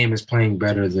 Dame is playing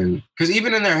better than – because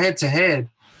even in their head-to-head,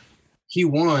 he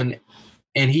won,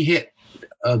 and he hit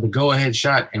the go-ahead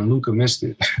shot, and Luka missed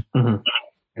it. Mm-hmm.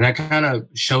 And that kind of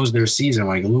shows their season.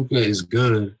 Like, Luka is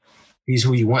good. He's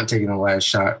who you want taking the last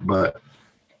shot, but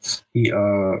he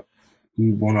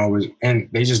won't always, and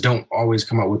they just don't always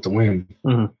come out with the win.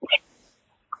 Mm-hmm.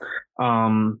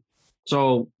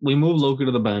 So we move Luka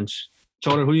to the bench.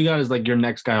 Choder, who you got is like your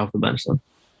next guy off the bench then?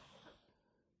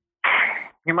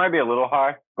 He might be a little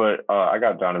high, but I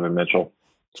got Donovan Mitchell.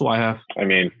 That's who I have. I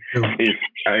mean, he's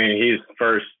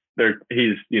first.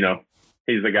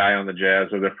 He's the guy on the Jazz.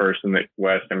 They're the first in the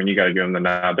West. I mean, you got to give them the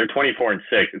nod. They're 24-6.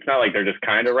 It's not like they're just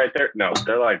kind of right there. No,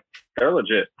 they're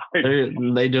legit.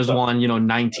 They just won,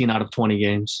 19 out of 20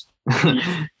 games.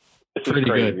 It's pretty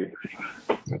crazy.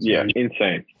 Good. Yeah,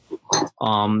 insane.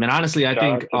 And honestly, I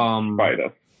think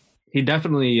he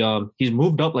definitely he's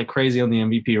moved up like crazy on the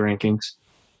MVP rankings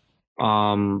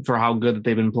for how good that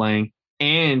they've been playing.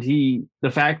 And the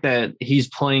fact that he's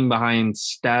playing behind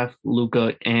Steph,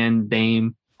 Luka, and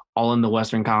Dame all in the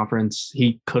Western Conference,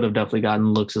 he could have definitely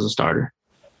gotten looks as a starter.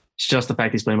 It's just the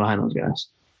fact he's playing behind those guys.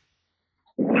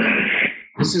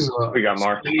 This is we got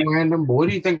Mark. Random, but what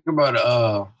do you think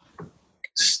about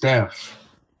Steph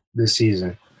this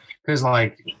season? Because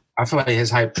I feel like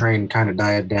his hype train kind of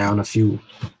died down a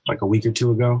week or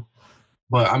two ago.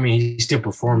 But I mean, he's still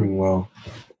performing well.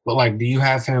 But do you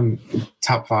have him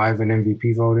top 5 in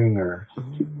MVP voting or?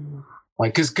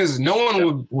 Like, because no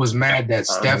one was mad that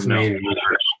Steph made it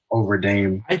over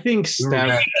Dame. I think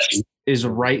Steph is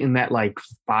right in that like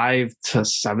 5 to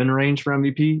 7 range for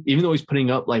MVP, even though he's putting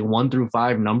up like 1 through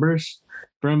 5 numbers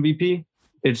for MVP.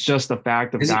 It's just the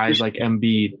fact of guys like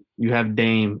Embiid, you have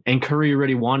Dame, and Curry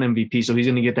already won MVP, so he's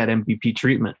going to get that MVP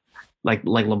treatment, like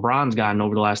LeBron's gotten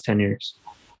over the last 10 years.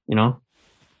 You know,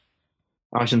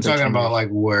 I shouldn't say talking about years. Like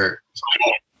where.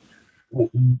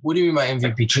 What do you mean by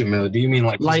MVP treatment? Do you mean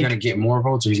like he's going to get more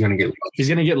votes, or he's going to get less? He's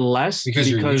going to get less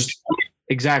because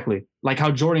exactly like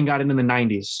how Jordan got it in the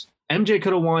 90s. MJ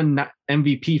could have won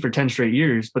MVP for 10 straight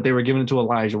years, but they were giving it to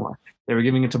Olajuwon. They were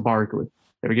giving it to Barkley.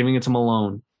 They were giving it to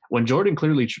Malone. When Jordan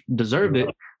clearly deserved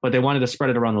it, but they wanted to spread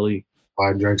it around the league.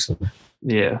 Clyde Drexler.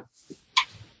 Yeah.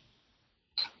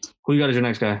 Who you got as your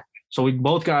next guy? So we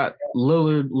both got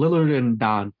Lillard and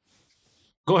Don.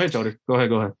 Go ahead, Jordan. Go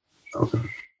ahead. Okay.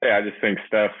 Yeah, I just think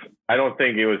Steph. I don't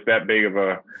think it was that big of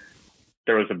a.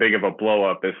 There was a big of a blow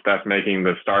up as Steph making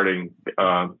the starting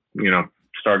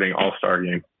All-Star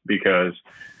game, because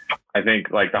I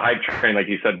think like the hype train, like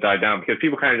you said, died down because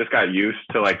people kind of just got used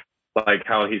to like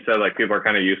how he said, like people are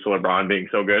kind of used to LeBron being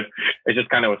so good. It's just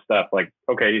kind of with Steph, like,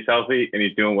 okay, he's healthy and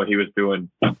he's doing what he was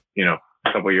doing, a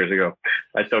couple of years ago.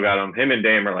 I still got him. Him and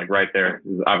Dame are like right there.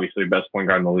 He's obviously the best point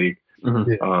guard in the league.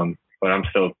 Mm-hmm. But I'm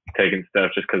still taking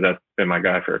Steph just because that's been my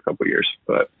guy for a couple of years.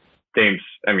 But Dame's,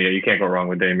 I mean, you can't go wrong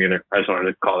with Dame either. I just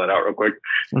wanted to call that out real quick.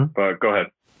 Mm-hmm. But go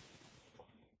ahead.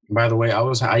 By the way,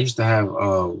 I used to have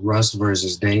Russ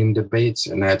versus Dame debates,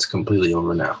 and that's completely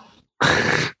over now.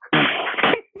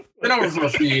 Been over for a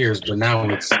few years, but now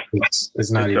it's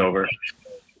not even over.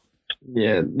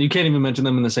 Yeah, you can't even mention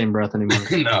them in the same breath anymore.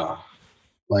 No,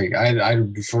 like I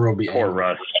for real be poor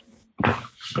Russ.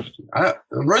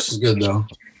 Russ is good though,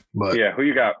 but yeah, who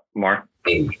you got, Mark?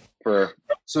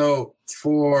 So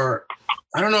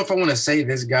I don't know if I want to say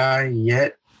this guy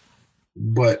yet,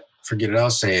 but forget it.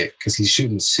 I'll say it because he's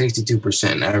shooting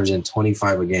 62% and averaging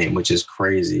 25 a game, which is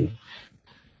crazy.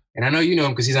 And I know you know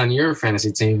him because he's on your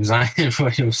fantasy team. Zion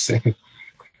Williamson.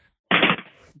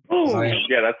 Oh,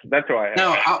 yeah, that's who I have.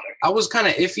 No, I was kind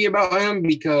of iffy about him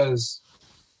because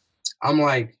I'm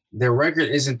like, their record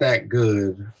isn't that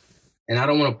good. And I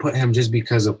don't want to put him just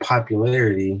because of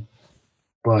popularity.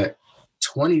 But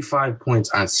 25 points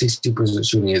on 62%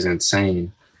 shooting is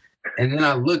insane. And then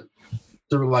I looked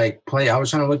through I was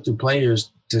trying to look through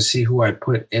players to see who I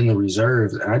put in the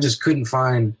reserves. And I just couldn't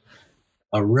find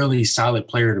a really solid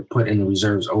player to put in the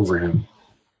reserves over him.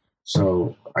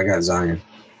 So I got Zion.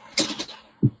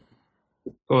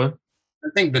 Go ahead. I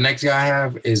think the next guy I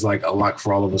have is like a lock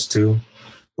for all of us too,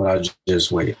 but I'll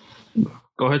just wait.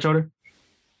 Go ahead, Charter.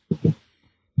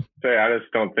 I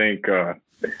just don't think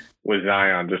with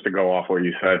Zion, just to go off what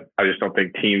you said, I just don't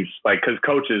think teams because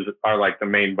coaches are like the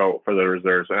main vote for the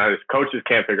reserves, and coaches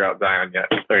can't figure out Zion yet.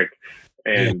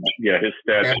 His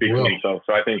stats speak for themselves.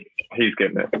 So I think he's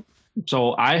getting it.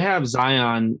 So I have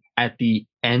Zion at the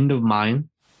end of mine,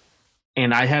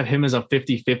 and I have him as a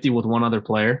 50-50 with one other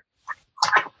player.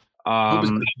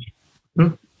 I'm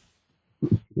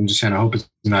just saying, I hope it's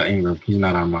not Ingram. He's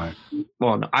not on mine.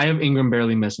 Well, no, I have Ingram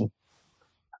barely missing.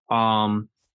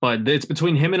 But it's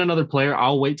between him and another player.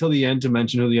 I'll wait till the end to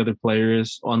mention who the other player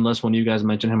is, unless one of you guys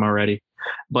mention him already.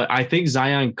 But I think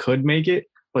Zion could make it.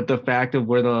 But the fact of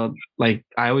where I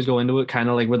always go into it kind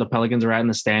of like where the Pelicans are at in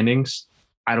the standings,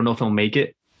 I don't know if he'll make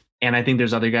it. And I think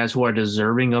there's other guys who are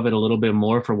deserving of it a little bit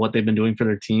more for what they've been doing for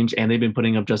their teams, and they've been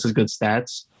putting up just as good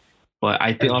stats. But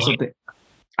I think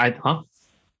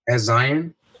as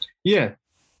Zion? Yeah.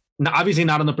 No, obviously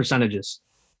not on the percentages.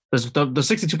 The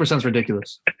 62% is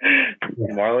ridiculous.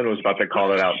 Marlon was about to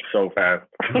call it out so fast.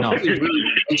 No. I'm really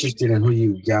interested in who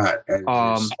you got.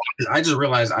 I just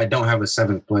realized I don't have a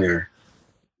seventh player.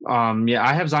 Yeah,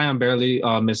 I have Zion barely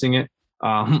missing it.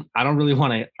 I don't really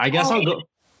want to. I guess I'll go.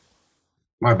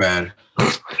 My bad.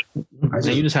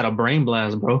 You just had a brain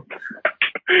blast, bro.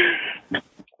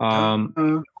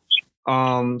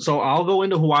 So I'll go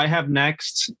into who I have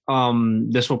next.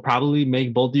 This will probably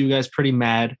make both of you guys pretty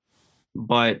mad,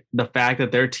 but the fact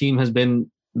that their team has been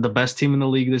the best team in the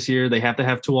league this year, they have to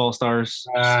have 2 All-Stars.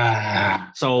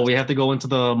 So we have to go into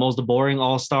the most boring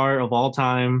All-Star of all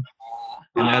time,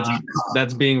 and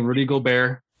that's being Rudy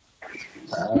Gobert.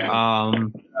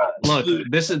 Look,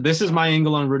 this is my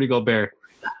angle on Rudy Gobert.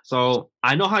 So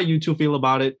I know how you two feel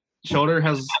about it. Schroeder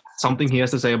has something he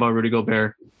has to say about Rudy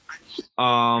Gobert.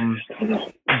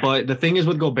 But the thing is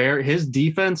with Gobert, his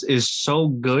defense is so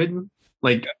good.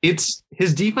 Like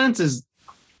his defense is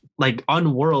like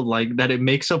unworld-like that it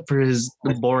makes up for his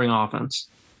boring offense.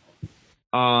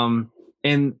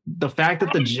 And the fact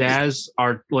that the Jazz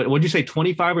are, what'd you say,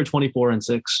 25 or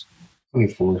 24-6?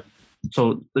 24.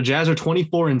 So the Jazz are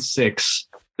 24-6.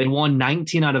 They won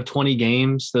 19 out of 20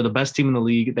 games. They're the best team in the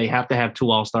league. They have to have 2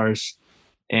 All-Stars.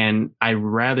 And I'd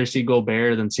rather see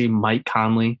Gobert than see Mike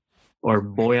Conley or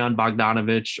Bojan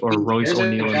Bogdanovic or Royce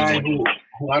O'Neal.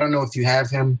 I don't know if you have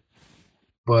him,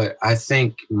 but I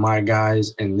think my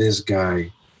guys and this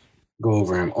guy go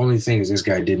over him. Only thing is this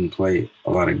guy didn't play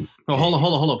a lot of. Oh,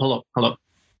 hold up.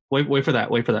 Wait for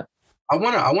that. I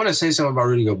wanna say something about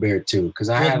Rudy Gobert too, because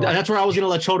that's where I was gonna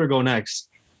let Choder go next.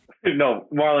 No,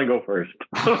 Marlon, go first.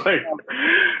 I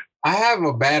have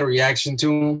a bad reaction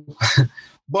to him,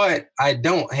 but I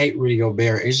don't hate Rudy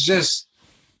Gobert. It's just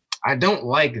I don't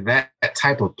like that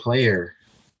type of player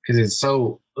because it's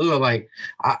so like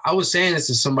I was saying this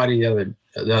to somebody the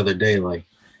other day. Like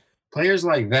players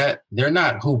like that, they're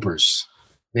not hoopers.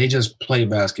 They just play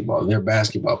basketball. They're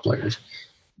basketball players.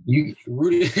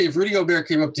 If Rudy Gobert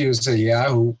came up to you and said, "Yeah, I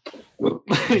hoop,"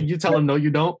 you tell him no,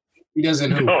 you don't. He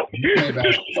doesn't hoop. No. You play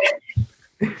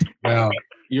basketball. Now,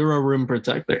 you're a rim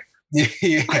protector.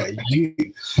 Yeah,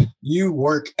 you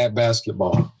work at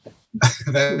basketball.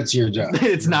 That's your job.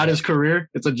 It's not his career.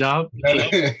 It's a job.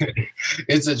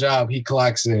 It's a job. He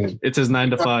clocks in. It's his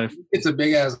 9 to 5. It's a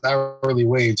big ass hourly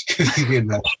wage because he's getting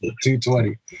that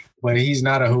 $220, but he's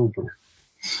not a hooper.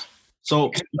 So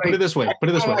put it this way.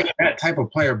 Like that type of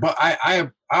player, but I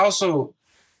also,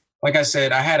 like I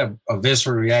said, I had a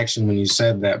visceral reaction when you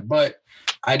said that, but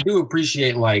I do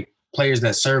appreciate like players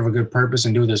that serve a good purpose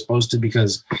and do what they're supposed to,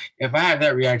 because if I have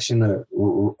that reaction to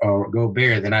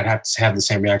Gobert, then I'd have to have the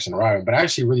same reaction to Robin. But I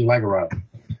actually really like Robin.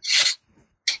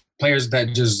 Players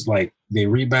that just like they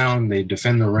rebound, they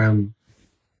defend the rim,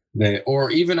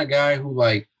 or even a guy who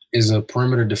like is a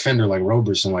perimeter defender like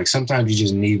Roberson. Like sometimes you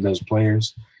just need those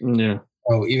players. Yeah.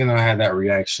 Oh, even though I had that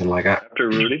reaction, like after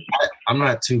Rudy, I'm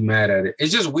not too mad at it.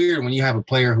 It's just weird when you have a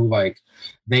player who like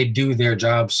they do their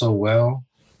job so well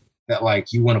that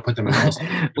like you want to put them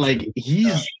in. Like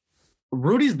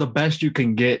Rudy's the best you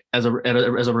can get as a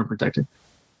rim protector.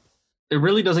 It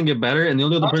really doesn't get better, and the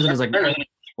only other person is like,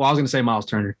 well, I was gonna say Miles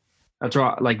Turner. That's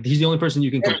right. Like he's the only person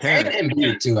you can compare. And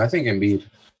Embiid too. I think Embiid.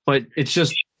 But it's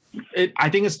just, I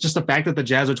think it's just the fact that the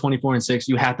Jazz are 24-6.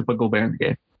 You have to put Gobert in the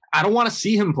game. I don't want to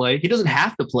see him play. He doesn't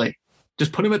have to play.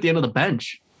 Just put him at the end of the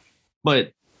bench.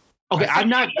 But okay,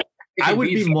 I would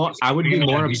be more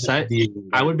upset.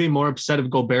 I would be more upset if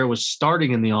Gobert was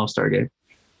starting in the All-Star game.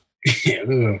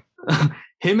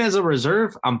 Him as a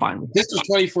reserve, I'm fine with. This was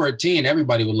 2014.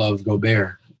 Everybody would love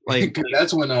Gobert. Like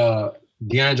that's when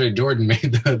DeAndre Jordan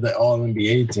made the All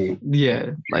NBA team.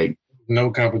 Yeah, like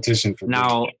no competition for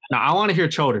now. I want to hear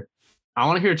Choder. I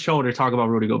want to hear Choder talk about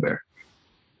Rudy Gobert.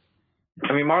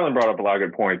 I mean, Marlon brought up a lot of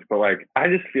good points, but like I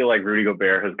just feel like Rudy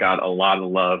Gobert has got a lot of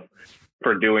love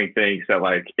for doing things that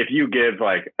like if you give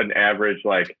like an average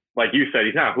like you said,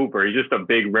 he's not a hooper, he's just a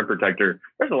big rim protector.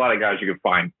 There's a lot of guys you could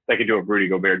find that can do what Rudy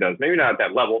Gobert does. Maybe not at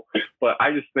that level, but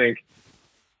I just think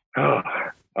I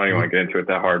don't even want to get into it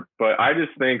that hard. But I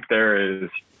just think I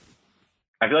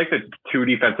feel like the 2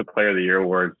 Defensive Player of the Year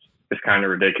awards is kind of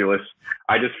ridiculous.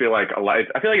 I just feel like I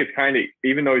feel like it's kind of,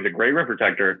 even though he's a great rim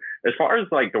protector, as far as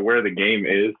like where the game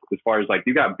is, as far as like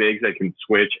you got bigs that can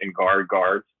switch and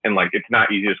guards, and like it's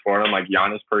not easy to score on like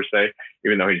Giannis per se,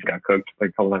 even though he just got cooked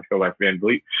like a couple nights ago by Van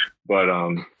Vliet. But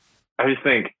I just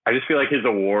feel like his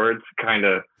awards kind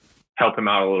of help him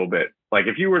out a little bit. Like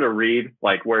if you were to read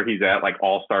like where he's at, like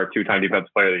All-Star, 2-time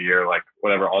Defensive Player of the Year, like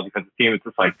whatever, all defensive team, it's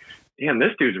just like, damn,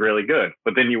 this dude's really good.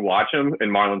 But then you watch him, and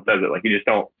Marlon says it, like you just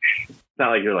don't. It's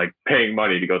not like you're like paying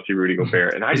money to go see Rudy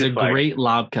Gobert. And he's a great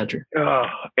lob catcher.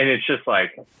 And it's just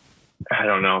like, I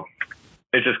don't know.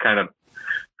 It's just kind of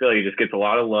feel like he just gets a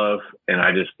lot of love, and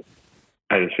I just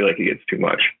feel like he gets too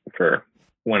much for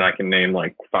when I can name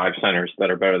like 5 centers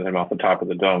that are better than him off the top of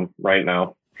the dome right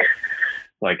now.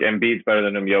 Like Embiid's better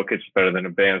than him, Jokic's better than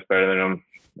him, Bam's better than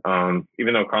him.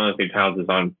 Even though Karl-Anthony Towns is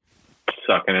on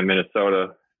sucking in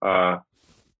Minnesota.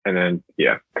 And then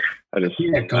I just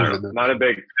not a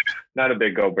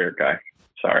big Gobert guy.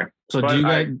 Sorry. So do you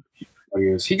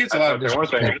guys? He gets a lot of one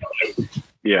thing.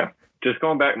 Yeah, just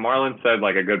going back, Marlon said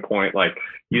like a good point. Like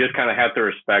you just kind of have to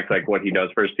respect like what he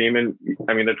does for his team. And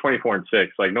I mean they're 24-6.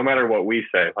 Like no matter what we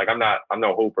say, like I'm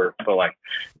no hooper, but like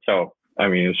so. I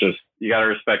mean it's just you got to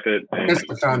respect it. That's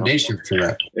the foundation for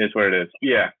that. It's what it is.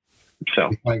 Yeah.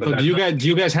 So do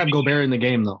you guys have Gobert in the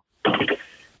game though?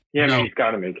 Yeah, no. I mean, he's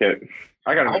got to make it.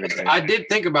 I did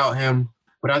think about him,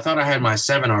 but I thought I had my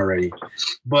 7 already.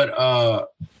 But I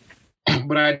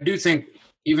do think,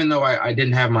 even though I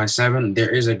didn't have my 7, there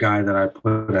is a guy that I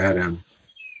put ahead of him.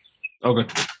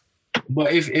 Okay.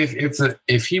 But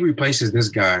if he replaces this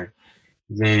guy,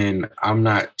 then I'm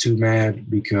not too mad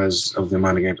because of the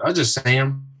amount of games. I'll just say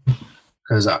him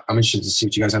because I'm interested to see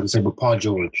what you guys have to say. But Paul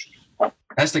George,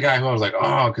 that's the guy who I was like,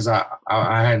 oh, because I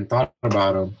hadn't thought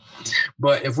about him.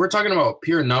 But if we're talking about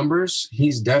pure numbers,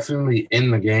 he's definitely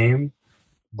in the game.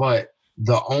 But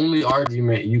the only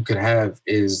argument you could have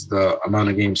is the amount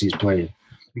of games he's played.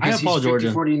 I have Paul George.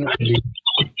 40,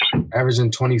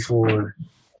 averaging 24,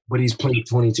 but he's played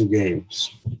 22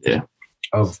 games. Yeah.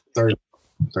 Of 30,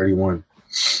 31.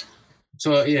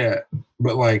 So, yeah.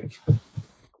 But, like,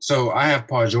 so I have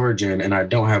Paul George in, and I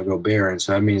don't have Gobert in.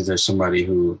 So that means there's somebody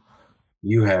who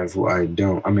you have who I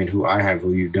don't. I mean, who I have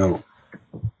who you don't.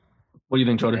 What do you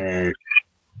think, Jordan?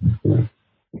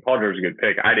 Paul George is a good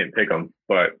pick. I didn't pick him,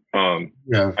 but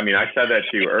yeah. I mean, I said that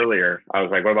to you earlier. I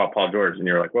was like, "What about Paul George?" And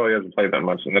you were like, "Well, he hasn't played that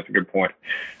much," and that's a good point.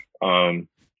 And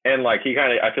like he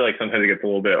kind of, I feel like sometimes he gets a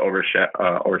little bit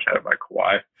overshadowed by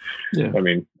Kawhi. Yeah. I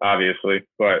mean, obviously,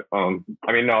 but I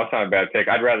mean, no, it's not a bad pick.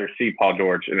 I'd rather see Paul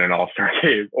George in an All-Star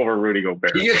game over Rudy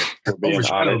Gobert. He gets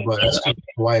overshadowed, but that's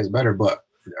Kawhi is better. But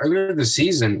earlier this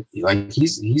season, like he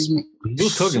was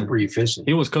cooking. Super efficient.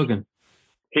 He was cooking.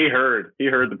 He heard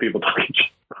the people talking.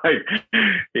 Like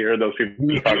he heard those people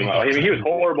talking about. I mean, he was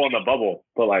horrible in the bubble,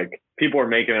 but like people were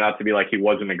making it out to be like he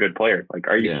wasn't a good player. Like,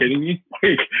 are you kidding me?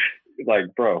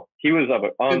 Like, bro, he was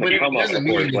on the come up.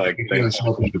 Like,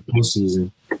 the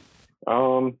postseason.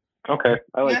 Okay,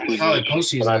 I like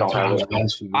postseason. I don't have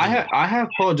it. I have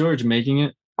Paul George making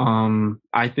it.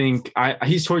 I think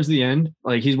he's towards the end.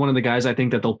 Like he's one of the guys I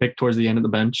think that they'll pick towards the end of the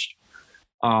bench.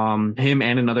 Him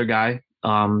and another guy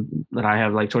that I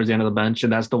have like towards the end of the bench,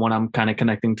 and that's the one I'm kind of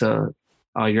connecting to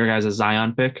your guys'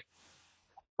 Zion pick.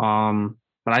 But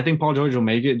I think Paul George will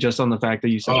make it just on the fact that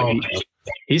you said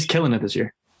he's killing it this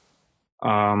year.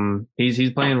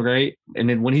 He's playing great, and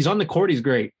then when he's on the court, he's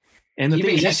great. And the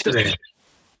thing is, yesterday,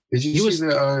 did you see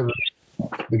the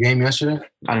game yesterday?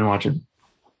 I didn't watch it.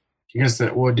 Against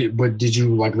but did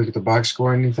you like look at the box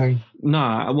score or anything?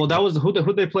 Nah. Well, that was who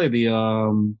they play the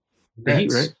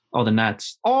Heat, right? Oh, the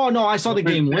Nets. Oh no, I saw the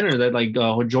game winner that like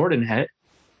Jordan hit.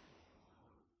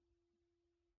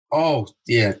 Oh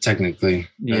yeah, technically.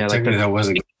 Yeah, technically that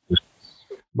wasn't.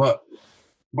 But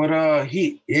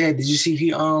did you see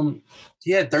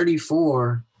he had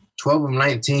 34, 12 of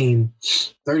 19,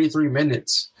 33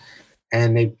 minutes.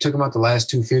 And they took him out the last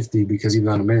 250 because he was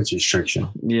on a minutes restriction.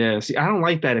 Yeah, see, I don't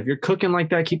like that. If you're cooking like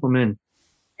that, keep him in.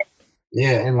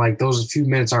 Yeah, and like those few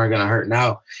minutes aren't gonna hurt.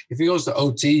 Now, if he goes to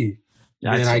OT,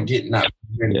 then I get not.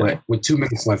 But with 2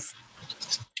 minutes left,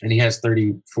 and he has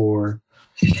 34,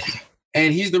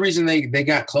 and he's the reason they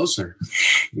got closer.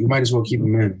 You might as well keep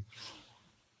him in.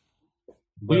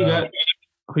 Who you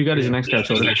got as your next guy,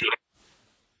 Jordan?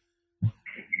 I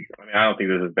mean, I don't think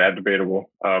this is bad debatable,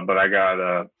 but I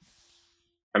got.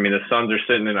 I mean, the Suns are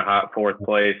sitting in a hot fourth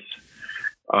place.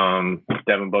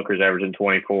 Devin Booker's averaging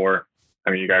 24. I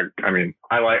mean,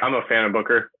 I'm a fan of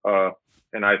Booker,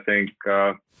 and I think,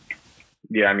 I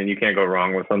mean, you can't go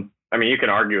wrong with him. I mean, you can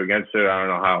argue against it. I don't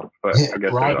know how, but I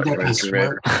guess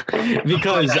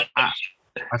because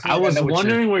I was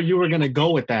wondering where you were going to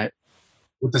go with that.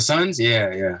 With the Suns,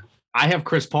 yeah. I have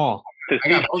Chris Paul.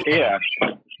 I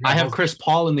have Chris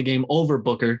Paul in the game over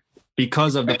Booker.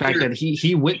 Because of the fact that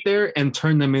he went there and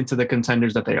turned them into the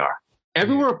contenders that they are.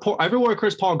 Everywhere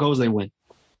Chris Paul goes, they win.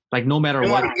 Like, no matter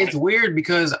what. It's weird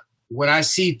because when I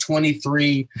see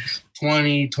 23,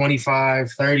 20,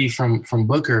 25, 30 from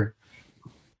Booker,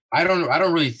 I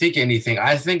don't really think anything.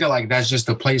 I think like that's just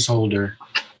a placeholder.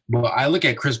 But I look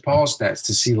at Chris Paul's stats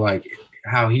to see like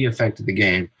how he affected the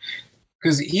game.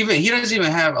 Because he doesn't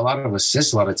even have a lot of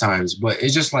assists a lot of times, but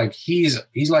it's just like he's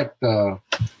like the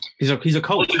He's a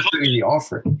coach. He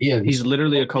offered. Yeah, he's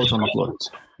literally a coach on the floor.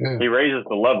 Yeah. He raises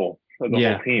the level of the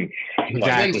whole team.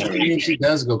 Exactly. He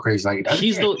does go crazy. Like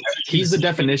he's the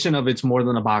definition of it's more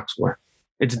than a box score.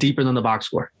 It's deeper than the box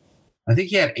score. I think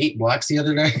he had 8 blocks the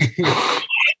other day.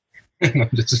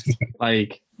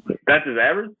 Like that's his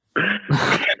average.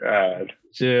 God.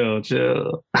 Chill.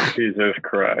 Jesus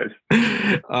Christ.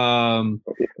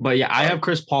 But yeah, I have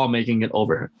Chris Paul making it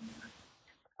over him.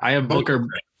 I have Booker.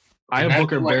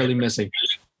 Booker barely missing.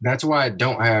 That's why I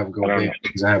don't have Gobert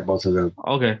because I have both of them.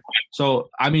 Okay, so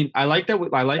I mean, I like that.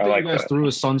 I like that you guys threw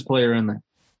a Suns player in there,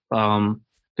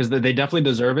 because they definitely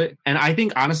deserve it. And I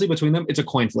think honestly, between them, it's a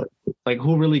coin flip. Like,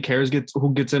 who really cares?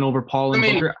 Who gets in over Paul and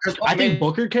Booker? I think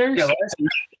Booker cares.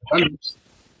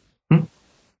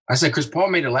 I said Chris Paul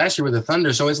made it last year with the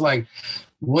Thunder, so it's like,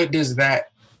 what does that?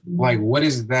 Like, what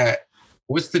is that?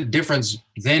 What's the difference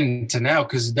then to now?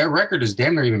 Because their record is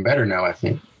damn near even better now, I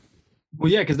think. Well,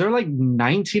 yeah, because they're like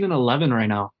 19-11 right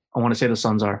now. I want to say the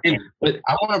Suns are. But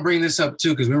I want to bring this up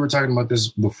too because we were talking about this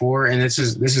before, and this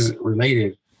is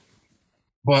related.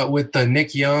 But with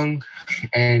Nick Young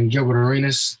and Gilbert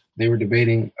Arenas, they were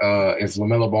debating if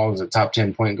LaMelo Ball was a top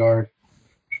 10 point guard,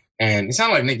 and it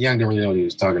sounded like Nick Young didn't really know what he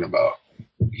was talking about.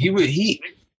 He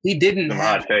didn't Some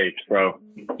have hot takes, bro.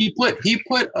 He put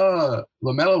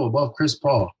LaMelo above Chris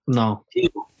Paul. No, he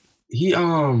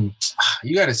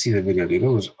you got to see the video, dude. It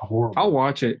was horrible. I'll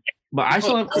watch it. But I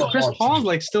still have Chris Paul's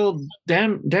like still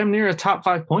damn near a top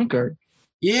 5 point guard.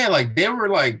 Yeah, like they were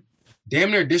like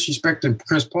damn near disrespecting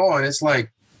Chris Paul, and it's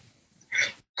like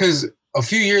because a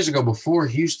few years ago before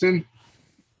Houston,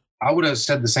 I would have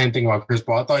said the same thing about Chris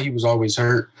Paul. I thought he was always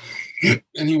hurt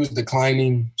and he was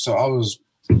declining, so I was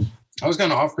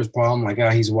kind of off Chris Paul. I'm like,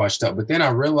 he's washed up. But then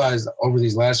I realized over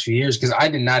these last few years, because I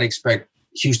did not expect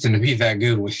Houston to be that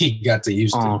good when he got to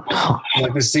Houston. Oh.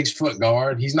 Like a 6-foot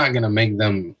guard, he's not going to make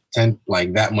them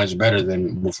that much better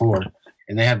than before.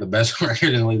 And they had the best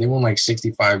record in the league. They won like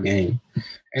 65 games.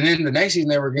 And then the next season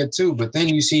they were good too. But then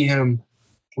you see him,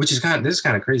 which is kind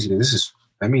of crazy.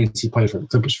 That means he played for the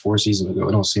Clippers 4 seasons ago.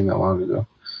 It don't seem that long ago.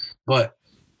 But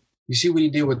you see what he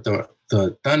did with the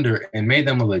Thunder and made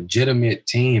them a legitimate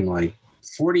team, like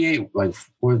 48 wins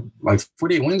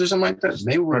or something like that.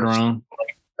 They were right around.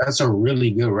 That's a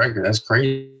really good record. That's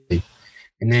crazy.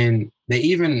 And then they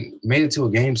even made it to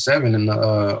a game 7 in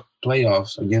the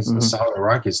playoffs against the solid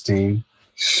Rockets team.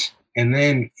 And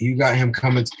then you got him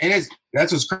coming, and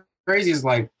that's what's crazy is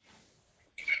like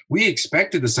we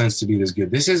expected the Suns to be this good.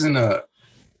 This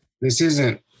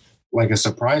isn't like a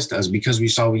surprise to us because we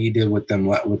saw what he did with them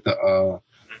with the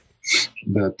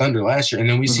Thunder last year, and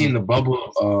then we seen the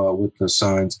bubble with the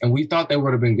Suns, and we thought they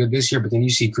would have been good this year. But then you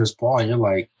see Chris Paul, and you're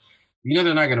like, they're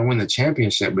not going to win the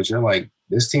championship, but you're like,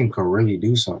 this team could really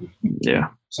do something. Yeah.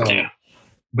 So,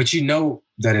 but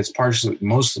that it's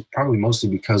probably mostly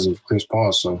because of Chris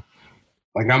Paul. So,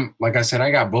 like I said, I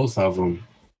got both of them.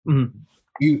 Mm-hmm.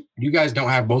 You guys don't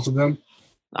have both of them?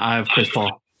 I have Chris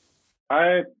Paul.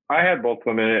 I had both of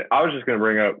them in it. I was just going to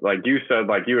bring up, like you said,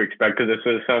 like you expected this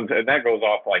for the Suns, and that goes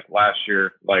off like last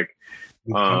year, like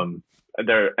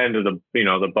their end of the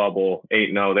bubble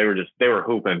 8-0. They were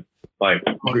hooping. Like,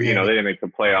 they didn't make the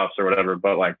playoffs or whatever,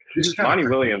 but like Monty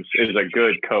Williams is a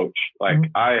good coach. Like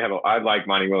I like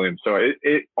Monty Williams. So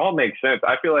it all makes sense.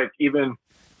 I feel like even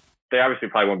they obviously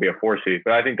probably won't be a 4 seed,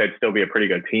 but I think they'd still be a pretty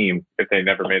good team if they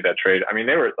never made that trade. I mean,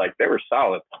 they were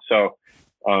solid. So,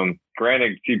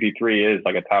 granted CP3 is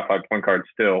like a top 5 point guard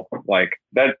still, like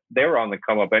that they were on the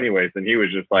come up anyways. And he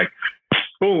was just like,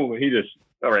 boom. He just,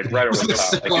 all right over the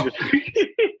top. Like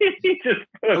he just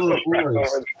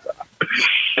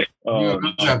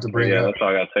you have to bring up. That's all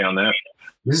I got to say on that.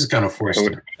 This is kind of forced.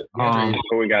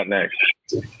 What we got next?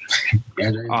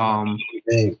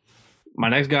 My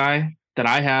next guy that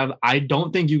I have, I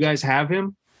don't think you guys have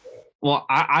him. Well,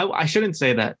 I shouldn't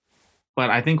say that, but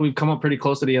I think we've come up pretty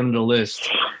close to the end of the list.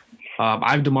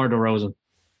 I have DeMar DeRozan.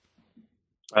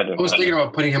 I was thinking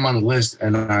about putting him on the list,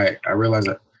 and I realized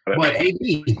that. But AD.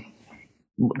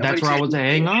 That's where I was.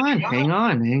 Hang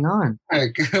on.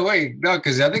 Wait, no,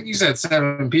 because I think you said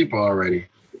 7 people already.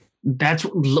 That's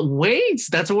what we're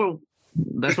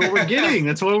getting.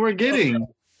 That's what we're getting.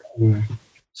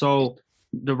 So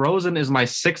DeRozan is my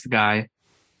 6th guy.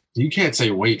 You can't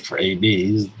say wait for AD.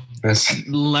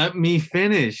 Let me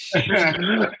finish.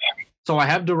 So I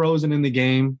have DeRozan in the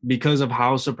game because of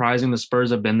how surprising the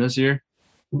Spurs have been this year.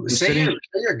 Say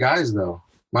your guys though.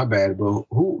 My bad, bro.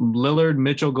 Who? Lillard,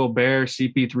 Mitchell, Gobert,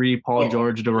 CP3, Paul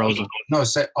George, DeRozan. No,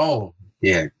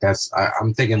 yeah.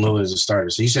 I'm thinking Lillard is a starter.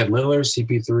 So you said Lillard,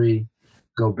 CP3,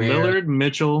 Gobert. Lillard,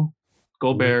 Mitchell,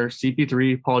 Gobert,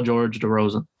 CP3, Paul George,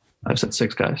 DeRozan. I've said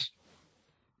 6 guys.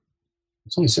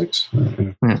 It's only 6.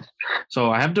 Yeah.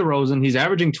 So I have DeRozan. He's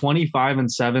averaging 25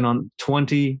 and 7 on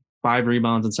 25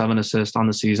 rebounds and 7 assists on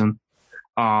the season.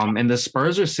 And the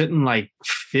Spurs are sitting like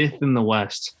 5th in the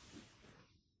West.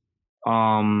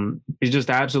 He's just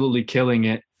absolutely killing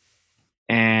it.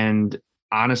 And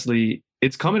honestly,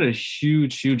 it's coming a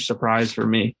huge surprise for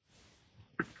me.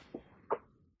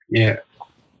 Yeah.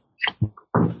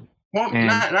 Well,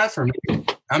 not for me.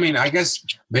 I mean, I guess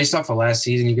based off of last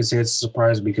season, you could say it's a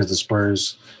surprise because the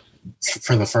Spurs,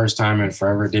 for the first time in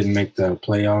forever, didn't make the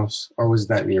playoffs. Or was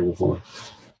that the year before?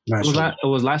 It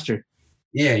was last year.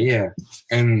 Yeah.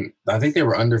 And I think they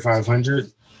were under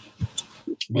 500.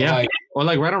 Yeah. Or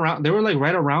like right around. They were like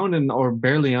right around or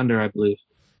barely under, I believe.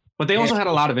 But they also had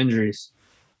a lot of injuries.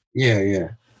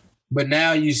 Yeah. But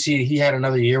now you see he had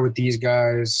another year with these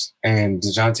guys, and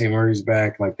DeJounte Murray's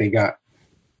back. Like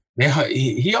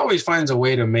he always finds a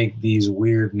way to make these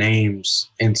weird names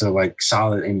into like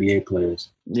solid NBA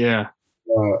players. Yeah.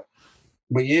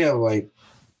 But yeah, like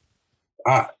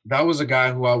that was a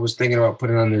guy who I was thinking about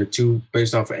putting on there too,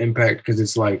 based off of impact, because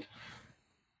it's like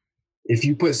if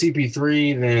you put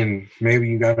CP3, then maybe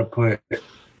you got to put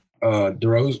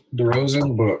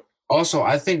DeRozan. But also,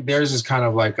 I think theirs is kind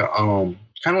of like a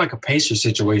Pacer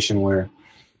situation where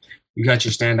you got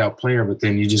your standout player, but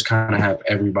then you just kind of have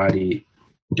everybody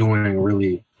doing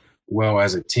really well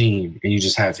as a team, and you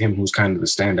just have him who's kind of the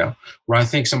standout. Where I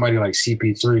think somebody like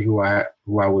CP3, who I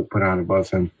would put on above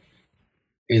him,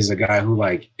 is a guy who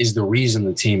like is the reason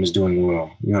the team is doing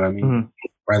well. You know what I mean? Mm-hmm.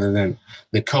 Rather than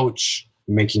the coach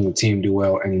making the team do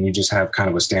well, and then you just have kind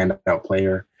of a standout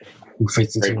player who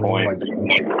fits the team.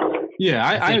 Yeah,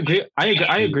 I agree.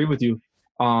 I agree with you.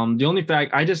 The only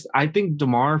fact I think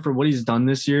DeMar, for what he's done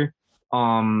this year,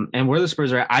 and where the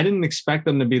Spurs are at, I didn't expect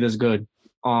them to be this good.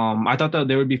 I thought that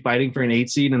they would be fighting for an 8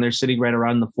 seed, and they're sitting right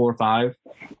around the 4 or 5.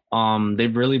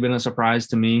 They've really been a surprise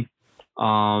to me.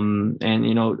 And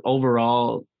you know,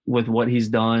 overall with what he's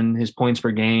done, his points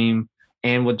per game,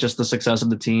 and with just the success of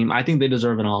the team, I think they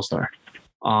deserve an all-star.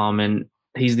 And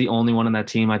he's the only one on that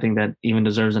team I think that even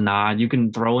deserves a nod. You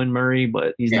can throw in Murray,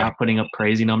 but he's not putting up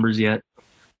crazy numbers yet.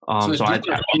 So I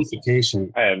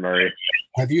had Murray.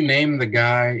 Have you named the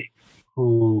guy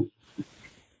who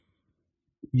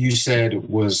you said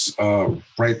was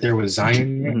right there with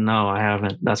Zion? No, I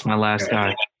haven't. That's my last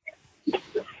guy.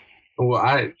 Well,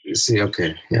 I see.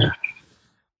 Okay, yeah.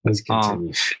 Let's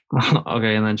continue.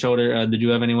 Okay, and then Shoulder, did you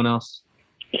have anyone else?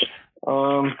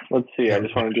 Let's see. I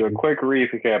just want to do a quick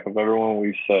recap of everyone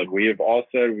we've said. We have all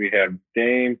said we have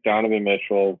Dame, Donovan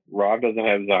Mitchell. Rob doesn't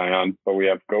have Zion, but we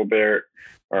have Gobert,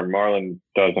 or Marlon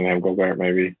doesn't have Gobert,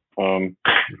 maybe. I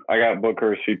got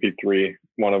Booker, CP3,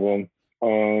 one of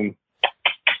them.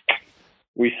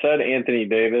 We said Anthony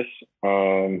Davis,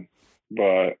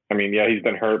 but I mean, yeah, he's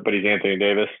been hurt, but he's Anthony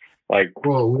Davis.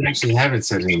 Well, we actually haven't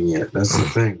said him yet. That's the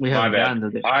thing. We haven't gotten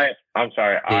to it. I'm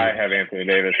sorry. Yeah. I have Anthony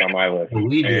Davis on my list.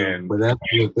 We do, but that's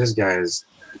what this guy is.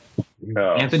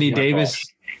 Anthony Davis.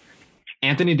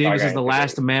 Anthony Davis is the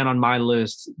last man on my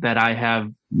list that I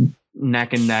have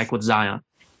neck and neck with Zion.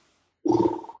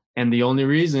 And the only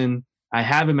reason I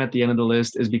have him at the end of the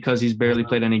list is because he's barely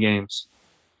played any games.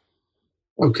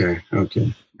 Okay.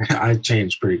 I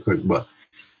changed pretty quick, but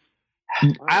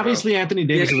obviously Anthony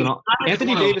Davis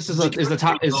is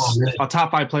a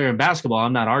top 5 player in basketball.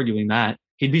 I'm not arguing that.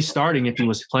 He'd be starting if he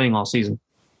was playing all season.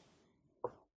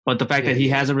 But the fact that he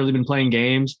hasn't really been playing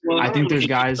games, I think there's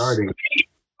guys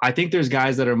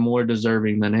that are more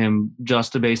deserving than him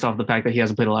just based off the fact that he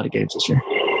hasn't played a lot of games this year.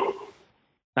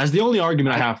 That's the only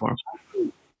argument I have for him.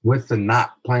 With the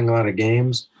not playing a lot of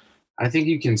games, I think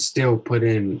you can still put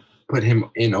him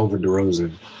in over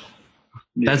DeRozan.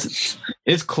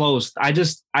 It's close. I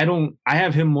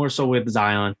have him more so with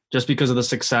Zion just because of the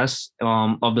success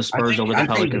of the Spurs over the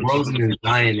Pelicans. I think DeRozan and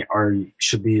Zion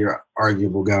should be your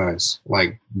arguable guys,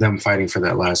 like them fighting for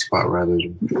that last spot rather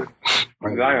than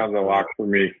Zion's a lock for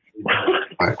me.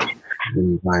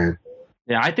 Zion.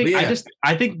 Yeah, I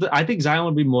think Zion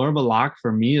would be more of a lock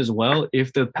for me as well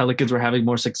if the Pelicans were having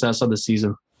more success on the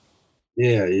season.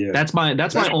 Yeah. That's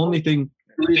my only thing.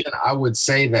 Reason I would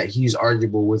say that he's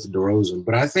arguable with DeRozan,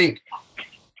 but I think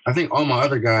all my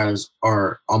other guys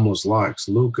are almost locks.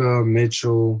 Luka,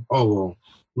 Mitchell. Oh well,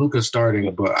 Luka's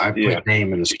starting, but I put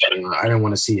Dame in the starting line. I didn't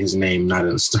want to see his name not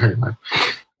in the starting line.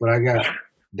 But I got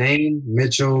Dame,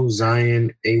 Mitchell,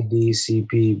 Zion, AD,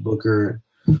 CP, Booker,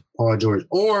 Paul George,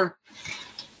 or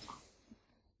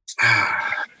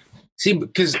see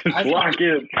because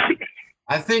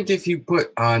I think if you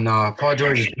put Paul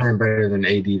George is playing better than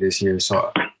AD this year,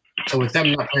 so with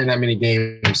them not playing that many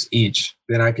games each,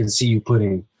 then I can see you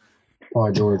putting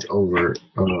Paul George over.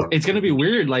 It's gonna be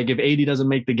weird, like if AD doesn't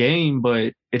make the game,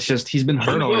 but it's just he's been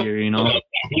hurt all year, you know.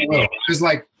 It's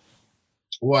like,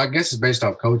 well, I guess it's based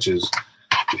off coaches,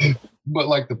 but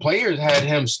like the players had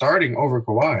him starting over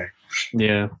Kawhi.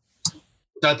 Yeah,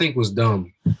 which I think was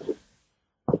dumb.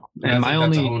 And my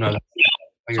only.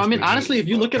 I mean, honestly, if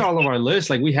you look at all of our lists,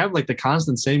 like we have like the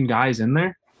constant same guys in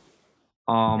there.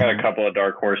 Got a couple of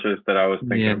dark horses that I was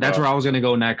thinking. Yeah, that's where I was gonna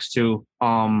go next too.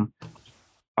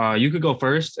 You could go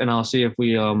first, and I'll see if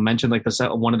we mention like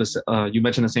you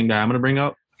mentioned the same guy I'm gonna bring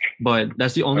up. But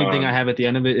that's the only thing I have at the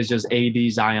end of it is just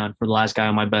AD Zion for the last guy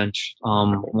on my bench,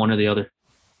 one or the other.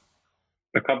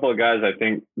 A couple of guys I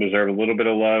think deserve a little bit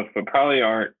of love, but probably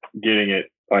aren't getting it.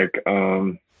 Like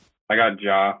I got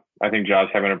Ja. I think Ja's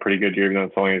having a pretty good year, even though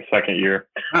it's only his second year.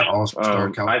 I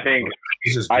think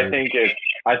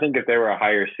if they were a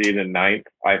higher seed than 9th,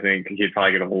 I think he'd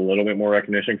probably get a little bit more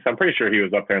recognition because I'm pretty sure he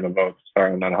was up there in the votes.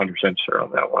 Sorry, I'm not 100% sure on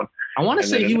that one. I want to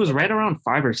say he was right around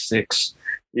 5 or 6.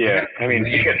 Yeah, I mean,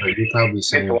 you're probably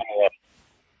saying.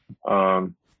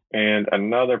 And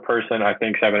another person I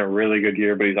think is having a really good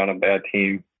year, but he's on a bad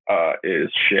team, is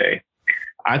Shea.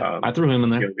 I threw him in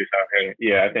there.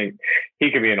 Yeah, I think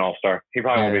he could be an all-star. He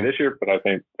probably won't be this year, but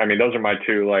I mean, those are my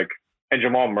two, like, and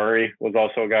Jamal Murray was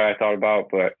also a guy I thought about,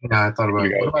 but yeah, I thought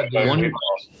about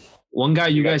one guy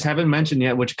you guys haven't mentioned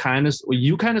yet, which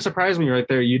you kind of surprised me right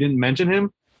there. You didn't mention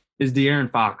him, is De'Aaron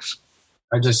Fox.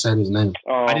 I just said his name.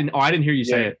 I didn't hear you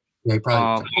say it. Yeah,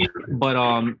 probably. But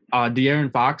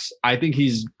De'Aaron Fox, I think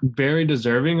he's very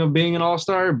deserving of being an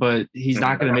all-star, but he's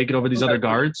not going to make it over these other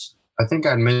guards. I think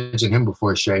I'd mentioned him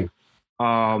before, Shea.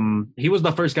 He was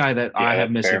the first guy that I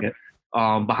have missing it.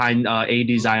 Behind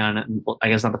AD Zion, I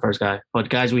guess not the first guy, but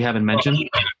guys we haven't mentioned.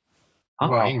 Huh?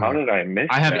 Wow, how did I miss?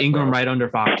 I have Ingram right under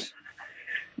Fox.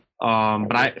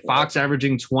 Fox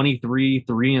averaging 23,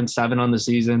 3 and 7 on the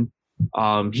season.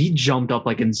 He jumped up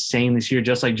like insane this year,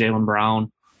 just like Jaylen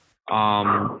Brown.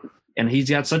 And he's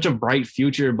got such a bright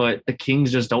future, but the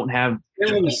Kings just don't have. It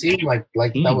didn't even seem like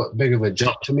that was big of a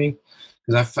jump to me,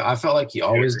 because I felt like he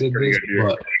always did this,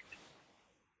 but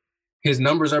his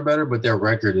numbers are better, but their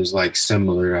record is like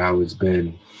similar to how it's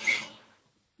been.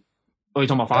 Oh, you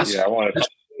talking about Fox? Yeah, I want to.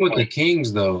 With the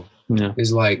Kings though,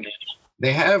 is like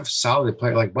they have solid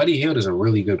players. Like Buddy Hield is a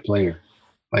really good player.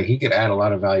 Like he could add a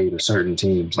lot of value to certain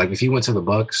teams. Like if he went to the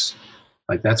Bucks,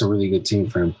 like that's a really good team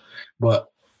for him.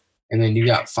 And then you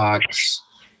got Fox.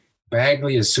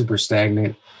 Bagley is super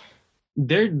stagnant.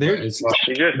 He's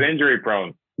just injury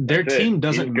prone. Their team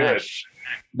doesn't mesh.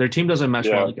 Their team doesn't mesh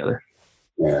well together.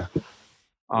 Yeah.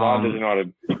 Ron doesn't know how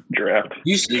to draft.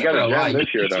 You got a lot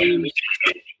this year, though.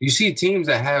 You see teams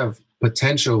that have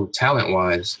potential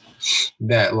talent-wise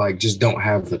that like just don't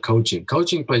have the coaching.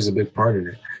 Coaching plays a big part in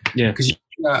it. Yeah. Because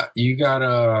you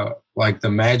got like the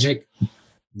Magic,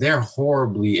 they're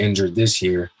horribly injured this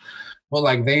year. Well,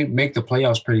 like they make the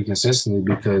playoffs pretty consistently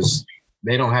because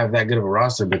they don't have that good of a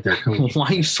roster, but they're cool. Why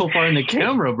are you so far in the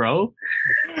camera, bro?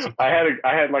 I had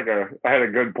a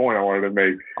good point I wanted to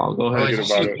make. I'll go ahead.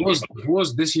 It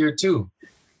was this year too.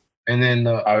 And then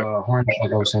the Hornets,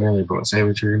 like I was saying earlier, but say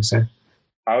what you're gonna say.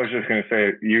 I was just gonna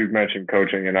say you mentioned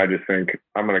coaching, and I just think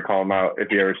I'm gonna call him out if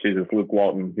he ever sees this. Luke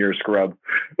Walton, you're a scrub.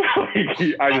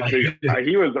 I just think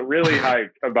he was really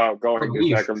hyped about going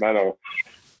to Sacramento.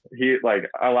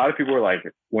 A lot of people were like,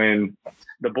 when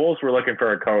the Bulls were looking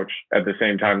for a coach at the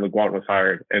same time Luke Walton was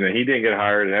hired, and then he didn't get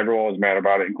hired, and everyone was mad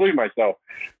about it, including myself.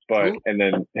 And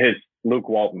then Luke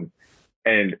Walton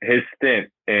and his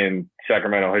stint in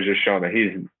Sacramento has just shown that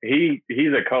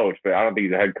he's a coach, but I don't think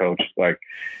he's a head coach. Like,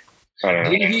 I don't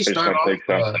know. Didn't he start off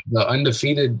the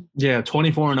undefeated? Yeah,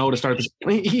 24-0 to start this.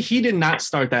 He did not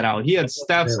start that out. He had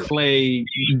Steph, Clay,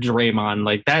 Draymond,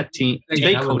 like that team.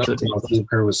 They coached the team. Steve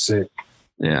Kerr was sick.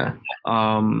 Yeah.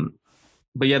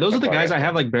 But yeah, those are the guys I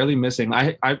have like barely missing.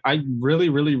 I really,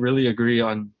 really, really agree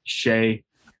on Shea.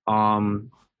 And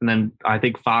then I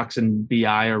think Fox and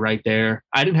BI are right there.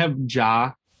 I didn't have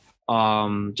Ja.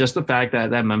 Just the fact that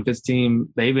Memphis team,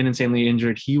 they've been insanely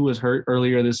injured. He was hurt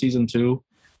earlier this season too.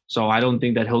 So I don't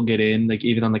think that he'll get in, like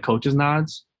even on the coaches'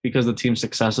 nods, because the team's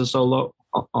success is so low.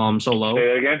 Say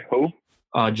that again. Who?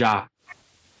 Ja.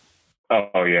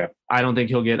 Oh yeah. I don't think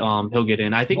he'll get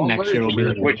in. I think next year will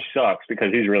be which sucks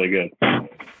because he's really good.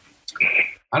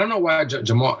 I don't know why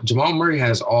Jamal Murray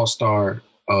has all-star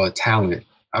talent.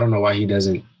 I don't know why he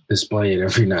doesn't display it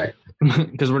every night.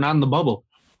 Because we're not in the bubble.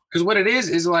 Because what it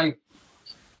is like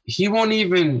he won't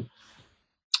even.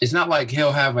 It's not like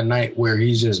he'll have a night where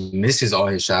he just misses all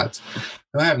his shots.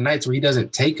 He'll have nights where he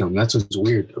doesn't take them. That's what's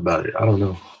weird about it. I don't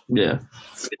know. Yeah,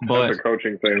 but that's a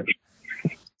coaching thing.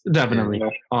 Definitely.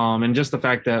 And just the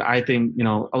fact that I think,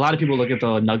 a lot of people look at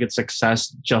the Nuggets' success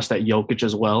just at Jokic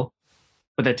as well,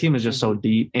 but that team is just so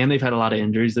deep, and they've had a lot of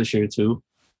injuries this year too.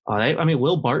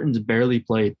 Will Barton's barely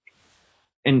played,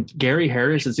 and Gary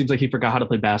Harris, it seems like he forgot how to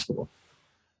play basketball.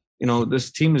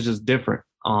 This team is just different.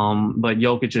 But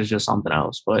Jokic is just something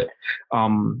else. But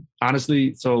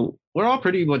honestly, so we're all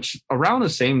pretty much around the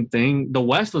same thing. The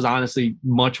West was honestly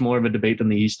much more of a debate than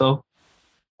the East, though.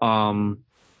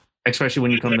 Especially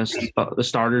when you come to the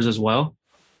starters as well.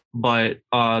 But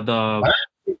the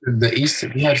East,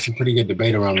 we had some pretty good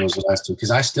debate around those last two, because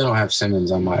I still don't have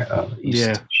Simmons on my East.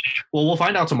 Yeah. Well, we'll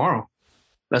find out tomorrow.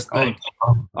 That's the thing.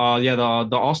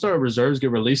 The All-Star reserves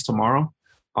get released tomorrow.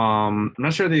 I'm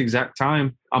not sure the exact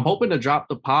time. I'm hoping to drop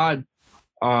the pod.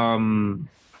 I'm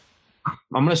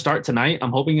going to start tonight.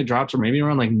 I'm hoping it drops maybe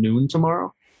around like noon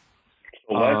tomorrow.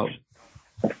 So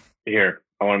here.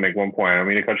 I want to make one point. I don't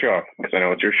mean to cut you off because I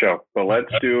know it's your show, but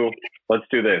let's do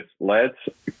this. Let's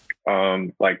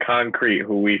like concrete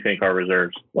who we think are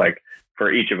reserves, like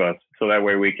for each of us, so that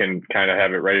way we can kind of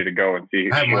have it ready to go and see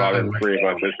who out of the three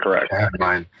of us is correct. I have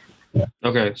mine. Yeah.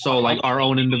 Okay, so like our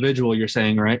own individual, you're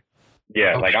saying, right?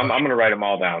 Yeah, like I'm gonna write them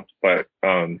all down, but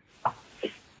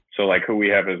so like who we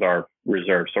have as our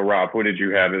reserve. So Rob, who did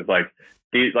you have as like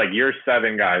these, like your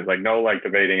 7 guys, like no like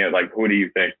debating it, like who do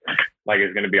you think like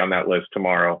is gonna be on that list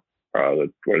tomorrow?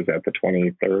 What is that, the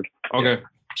 23rd? Okay,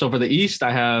 so for the East,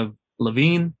 I have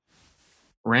LaVine,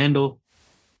 Randall,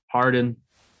 Harden,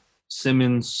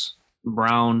 Simmons,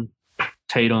 Brown,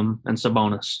 Tatum, and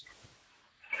Sabonis.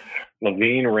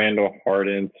 LaVine, Randall,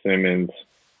 Harden, Simmons,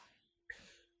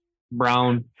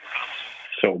 Brown.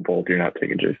 So bold, you're not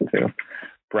taking Jason Tatum.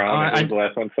 Brown, what was the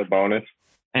last one? Sabonis?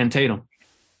 And Tatum.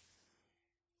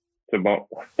 Sabonis.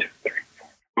 1, 2, 3,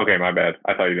 4. Okay, my bad.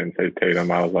 I thought you didn't say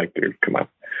Tatum. I was like, dude, come on.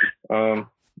 All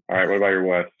right, what about your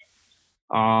West?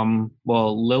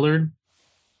 Well, Lillard,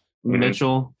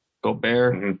 Mitchell,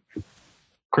 Gobert,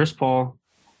 Chris Paul,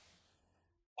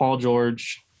 Paul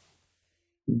George,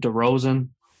 DeRozan.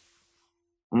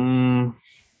 What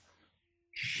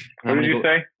did you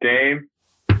say? Dame,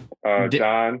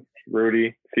 John,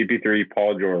 Rudy, CP3,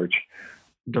 Paul George.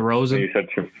 DeRozan. And you said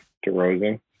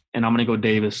DeRozan. And I'm going to go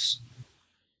Davis.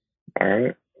 All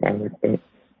right. I like that.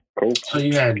 Cool. So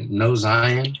you had no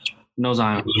Zion? No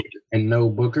Zion. And no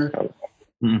Booker?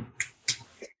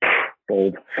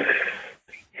 Bold.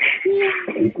 All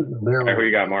right, who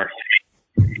you got, Mark?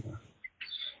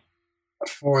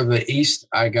 For the East,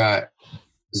 I got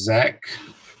Zach.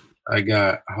 I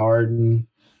got Harden.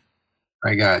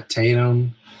 I got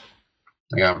Tatum.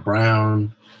 I got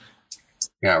Brown.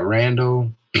 I got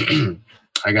Randall.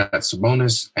 I got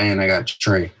Sabonis. And I got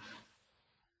Trey.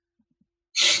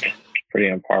 Pretty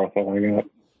on par with what I got.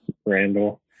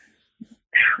 Randall.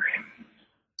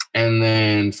 And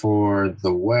then for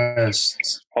the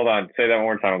West. Hold on. Say that one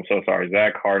more time. I'm so sorry.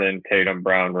 Zach, Harden, Tatum,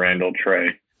 Brown, Randall,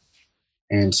 Trey.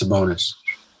 And Sabonis.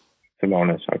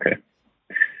 Sabonis. Okay.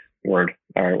 Word.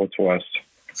 All right. What's West?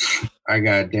 I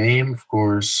got Dame, of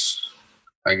course.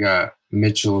 I got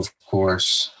Mitchell, of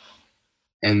course.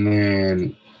 And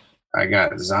then I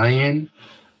got Zion.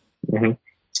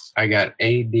 I got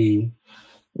AD.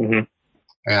 I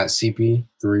got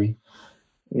CP3.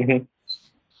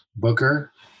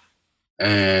 Booker.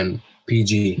 And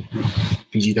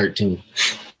PG-13.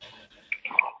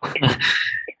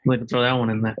 We can throw that one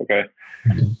in there. Okay.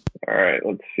 All right,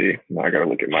 let's see. Now I got to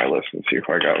look at my list and see if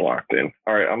I got locked in.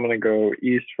 All right, I'm going to go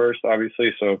East first,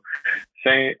 obviously. So,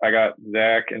 say I got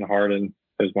Zach and Harden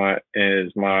as my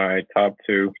top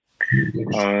 2.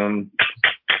 I'm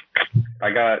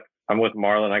with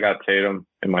Marlon. I got Tatum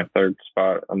in my 3rd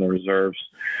spot on the reserves.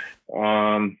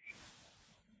 I'm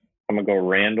gonna go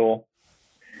Randall.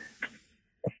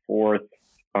 4th.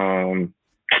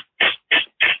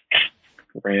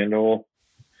 Randall.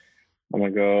 I'm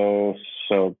gonna go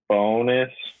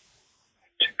Sabonis.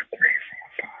 2, 3, 4,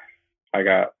 5. I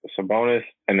got Sabonis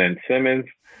and then Simmons,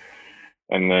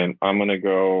 and then I'm gonna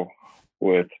go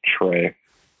with Trey.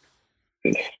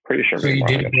 It's pretty sure. So you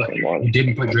didn't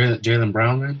put Jaylen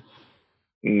Brown in?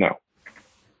 No.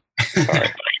 Sorry.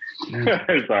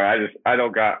 Sorry. I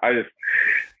don't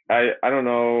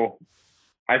know.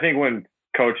 I think when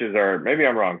coaches are, maybe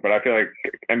I'm wrong, but I feel like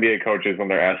NBA coaches, when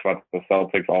they're asked about the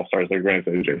Celtics All-Stars, they're going to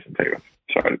say Jason Tatum.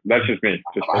 Sorry, that's just me.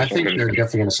 I think they're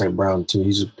definitely going to say Brown too.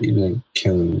 He's been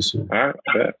killing this year. All right,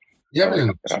 I bet. Yeah,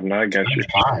 I'm not against you.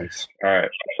 5. All right.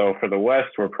 So for the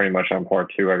West, we're pretty much on par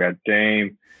 2. I got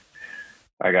Dame.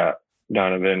 I got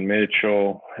Donovan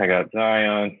Mitchell. I got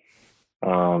Zion.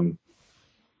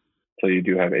 So you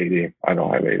do have AD. I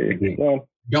don't have AD. So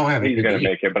don't have he's going to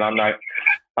make it, but I'm not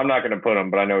going to put him,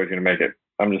 but I know he's going to make it.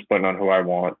 I'm just putting on who I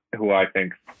want, who I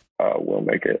think will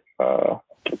make it.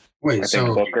 Wait,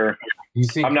 so Booker. You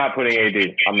think I'm not putting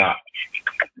AD. I'm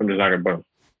just not going to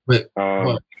put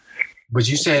him. But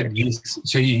you said you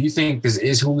think this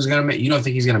is who's going to make. You don't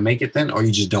think he's going to make it then, or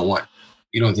you just don't want.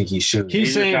 You don't think he should.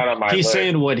 He's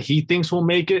saying what he thinks will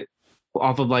make it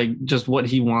off of like just what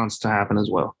he wants to happen as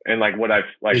well. And like what I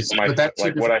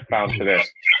what I found today.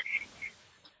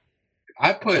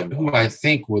 I put who I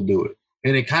think will do it,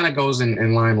 and it kind of goes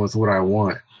in line with what I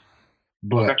want.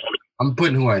 But okay. I'm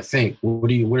putting who I think.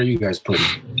 What are you guys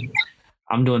putting?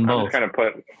 I'm doing both. I'm just kind of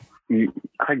put.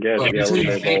 I guess. It's who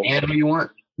you think and who you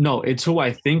want. No, it's who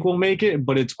I think will make it,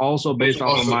 but it's also based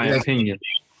off of my opinion.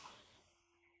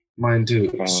 Mine too.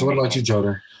 So what about you,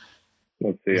 Joder?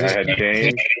 Let's see. I had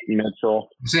James Mitchell.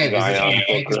 I'm saying, is this who you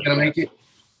think is going to make it?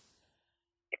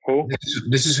 Who?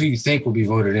 This is who you think will be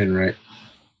voted in, right?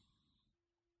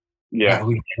 Yeah.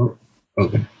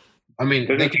 Okay. I mean,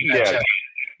 they can match up,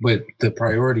 but the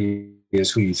priority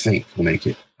is who you think will make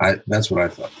it. That's what I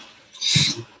thought.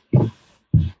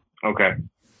 Okay.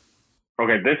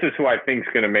 This is who I think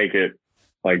is going to make it.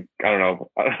 Like, I don't know.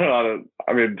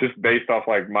 I mean, just based off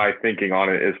like my thinking on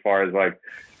it, as far as like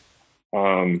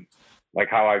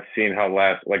how I've seen how the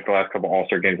last couple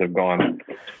All-Star games have gone.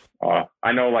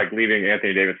 I know like leaving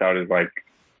Anthony Davis out is like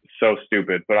so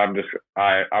stupid, but I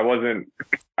didn't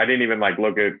even like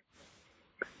look at.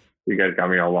 You guys got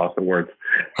me all lost of words.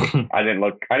 I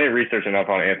didn't research enough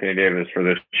on Anthony Davis for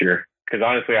this year. Because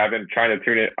honestly, I've been trying to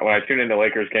tune in. When I tune into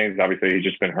Lakers games, obviously he's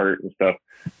just been hurt and stuff.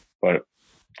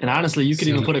 And honestly, you could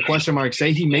even put a question mark.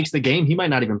 Say he makes the game, he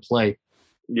might not even play.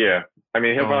 Yeah, I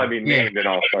mean he'll probably be named and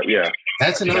all. But yeah,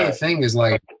 that's another thing. Is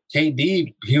like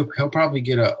KD, he'll probably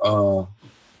get a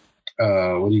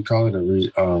what do you call it?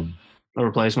 A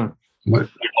replacement. What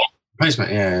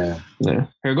replacement? Yeah.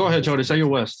 Here, go ahead, Jody. Say your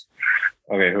West.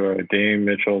 Okay, who are Dame,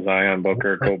 Mitchell, Zion,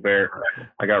 Booker, Gobert?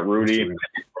 I got Rudy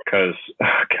because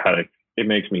God, it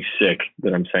makes me sick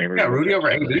that I'm saying Rudy. Yeah, Rudy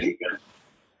over AD.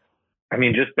 I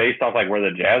mean, just based off like where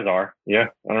the Jazz are. Yeah,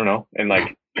 I don't know, and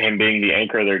like him being the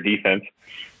anchor of their defense.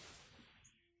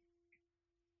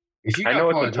 I know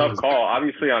it's a tough call.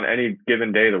 Obviously, on any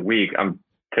given day of the week, I'm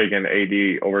taking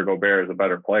AD over Gobert as a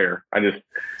better player. I'm just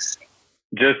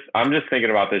thinking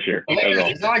about this year.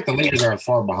 It's not like the Lakers are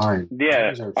far behind.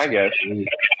 Yeah, I guess.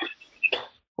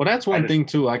 Well, that's one thing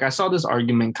too. Like I saw this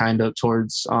argument kind of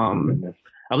towards. I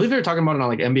believe they were talking about it on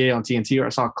like NBA on TNT, or I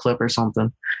saw a clip or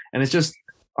something, and it's just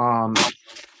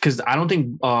because I don't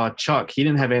think Chuck, he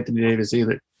didn't have Anthony Davis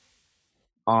either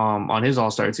on his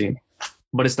All-Star team,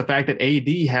 but it's the fact that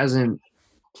AD hasn't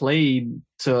played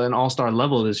to an All-Star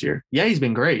level this year. Yeah, he's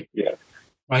been great. Yeah.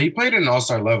 Well, he played at an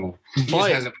All-Star level,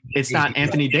 but it's not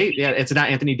Anthony Davis. Yeah, it's not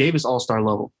Anthony Davis All-Star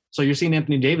level. So you're seeing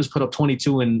Anthony Davis put up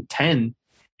 22 and 10,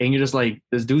 and you're just like,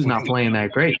 this dude's not playing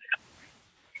that great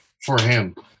for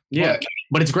him. Yeah,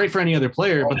 but it's great for any other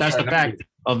player. But that's the fact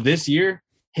of this year,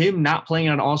 him not playing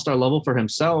at an All-Star level for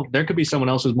himself. There could be someone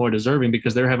else who's more deserving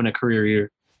because they're having a career year.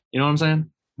 You know what I'm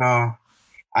saying? No,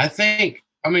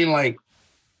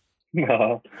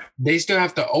 they still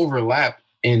have to overlap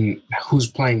in who's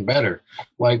playing better.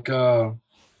 Like, for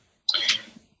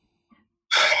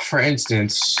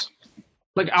instance,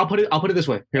 like I'll put it this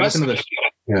way. Here, listen to this.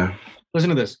 Yeah. Listen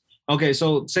to this. Okay,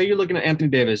 so say you're looking at Anthony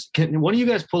Davis. Can one of you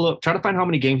guys pull up, try to find how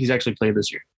many games he's actually played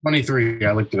this year? 23.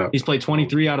 I looked it up. He's played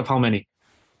 23 out of how many?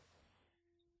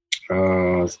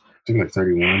 I think like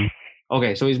 31.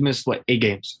 Okay, so he's missed 8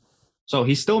 games. So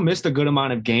he still missed a good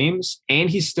amount of games, and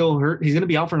he's still hurt. He's going to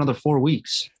be out for another 4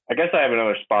 weeks. I guess I have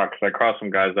another spot because I crossed some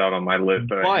guys out on my list.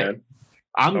 But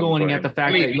I'm going at the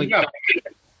fact that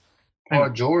Paul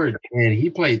George, and he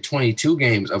played 22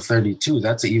 games of 32.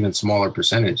 That's an even smaller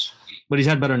percentage. But he's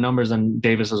had better numbers than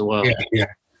Davis as well. Yeah.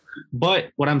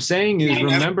 But what I'm saying is,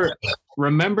 remember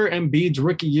Embiid's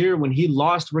rookie year when he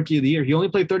lost Rookie of the Year. He only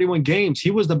played 31 games.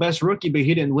 He was the best rookie, but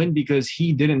he didn't win because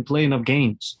he didn't play enough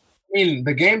games. I mean,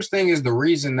 the games thing is the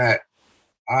reason that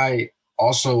I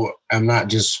also am not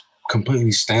just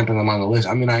completely stamping them on the list.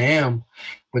 I mean, I am,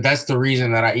 but that's the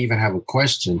reason that I even have a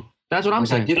question. That's what I'm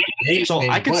saying.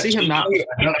 I could see him not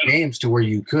enough games to where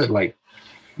you could like.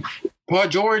 Paul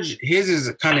George, his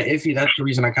is kind of iffy. That's the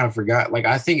reason I kind of forgot. Like,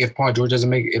 I think if Paul George doesn't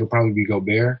make it, it'll probably be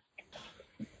Gobert.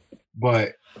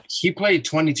 But he played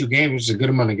 22 games, which is a good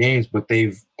amount of games, but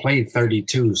they've played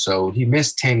 32. So he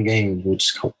missed 10 games, which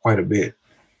is quite a bit.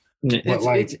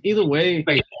 It's either way.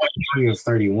 3 of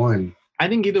 31. I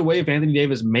think either way, if Anthony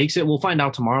Davis makes it, we'll find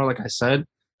out tomorrow, like I said.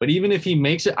 But even if he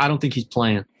makes it, I don't think he's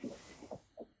playing.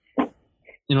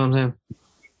 You know what I'm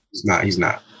saying? He's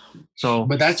not. So,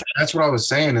 but that's what I was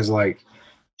saying is like,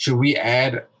 should we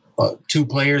add 2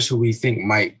 players who we think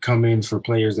might come in for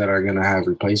players that are going to have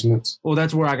replacements? Well,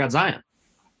 that's where I got Zion.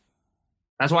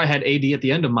 That's why I had AD at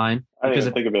the end of mine. I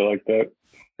didn't think of it like that.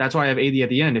 That's why I have AD at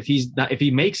the end. If he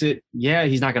makes it, yeah,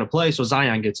 he's not going to play, so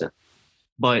Zion gets it.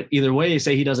 But either way,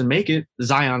 say he doesn't make it,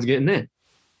 Zion's getting in.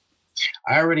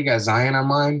 I already got Zion on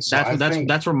mine. So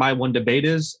that's where my one debate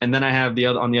is, and then I have the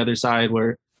other on the other side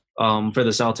where. For the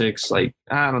Celtics, like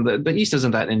I don't know, the East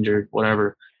isn't that injured,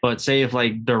 whatever. But say if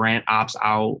like Durant opts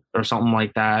out or something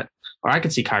like that, or I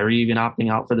could see Kyrie even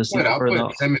opting out for the season. I'll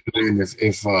put Simmons in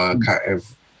if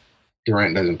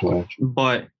Durant doesn't play.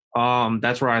 But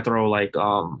that's where I throw like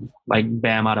Bam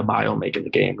Adebayo making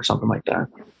the game or something like that.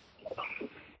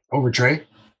 Over Trey?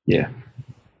 Yeah.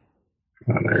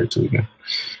 Not there too again.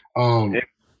 I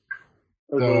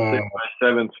was going to take my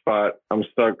 7th spot. I'm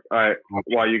stuck.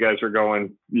 While you guys are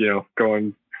going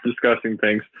discussing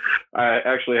things, I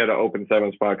actually had an open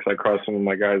 7th spot because I crossed some of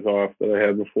my guys off that I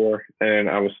had before, and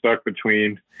I was stuck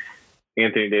between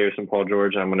Anthony Davis and Paul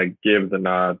George. I'm going to give the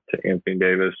nod to Anthony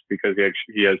Davis because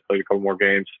he has played a couple more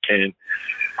games and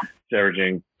he's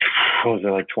averaging, what was it,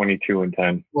 like 22 and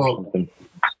 10. Well,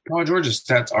 Paul George's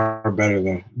stats are better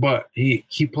though, but he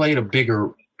played a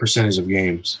bigger percentage of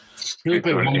games. He only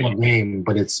played one more game,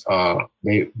 but it's the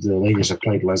Lakers have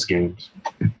played less games.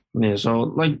 Yeah, so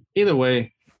like either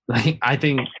way, like I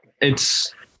think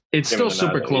it's still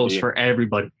super close for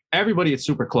everybody. Everybody, it's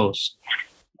super close.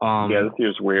 Yeah, this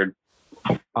year's weird.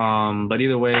 But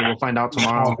either way, we'll find out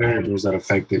tomorrow. All variables that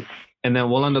affect it. And then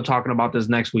we'll end up talking about this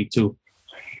next week too.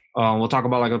 We'll talk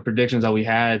about like the predictions that we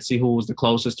had, see who was the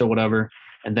closest or whatever,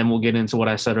 and then we'll get into what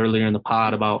I said earlier in the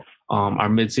pod about our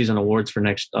midseason awards for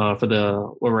next for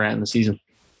where we're at in the season.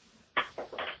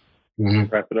 Mm-hmm.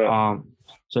 Wrap it up.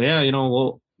 So yeah,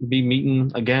 we'll be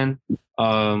meeting again.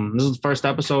 This is the first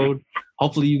episode.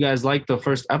 Hopefully you guys like the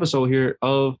first episode here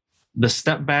of the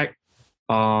Step Back.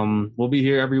 We'll be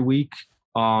here every week.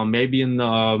 Maybe in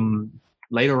the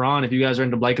later on, if you guys are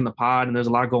into liking the pod and there's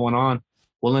a lot going on,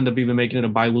 we'll end up even making it a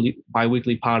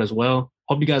bi-weekly pod as well.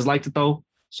 Hope you guys liked it though.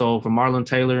 So for Marlon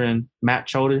Taylor and Matt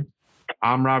Choder,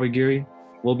 I'm Robert Geary.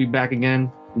 We'll be back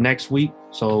again next week.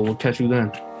 So we'll catch you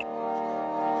then.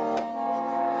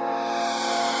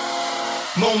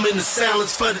 Moment of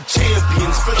silence for the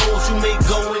champions, for those who make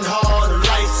going hard a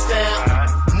lifestyle.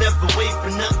 Never wait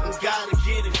for nothing, gotta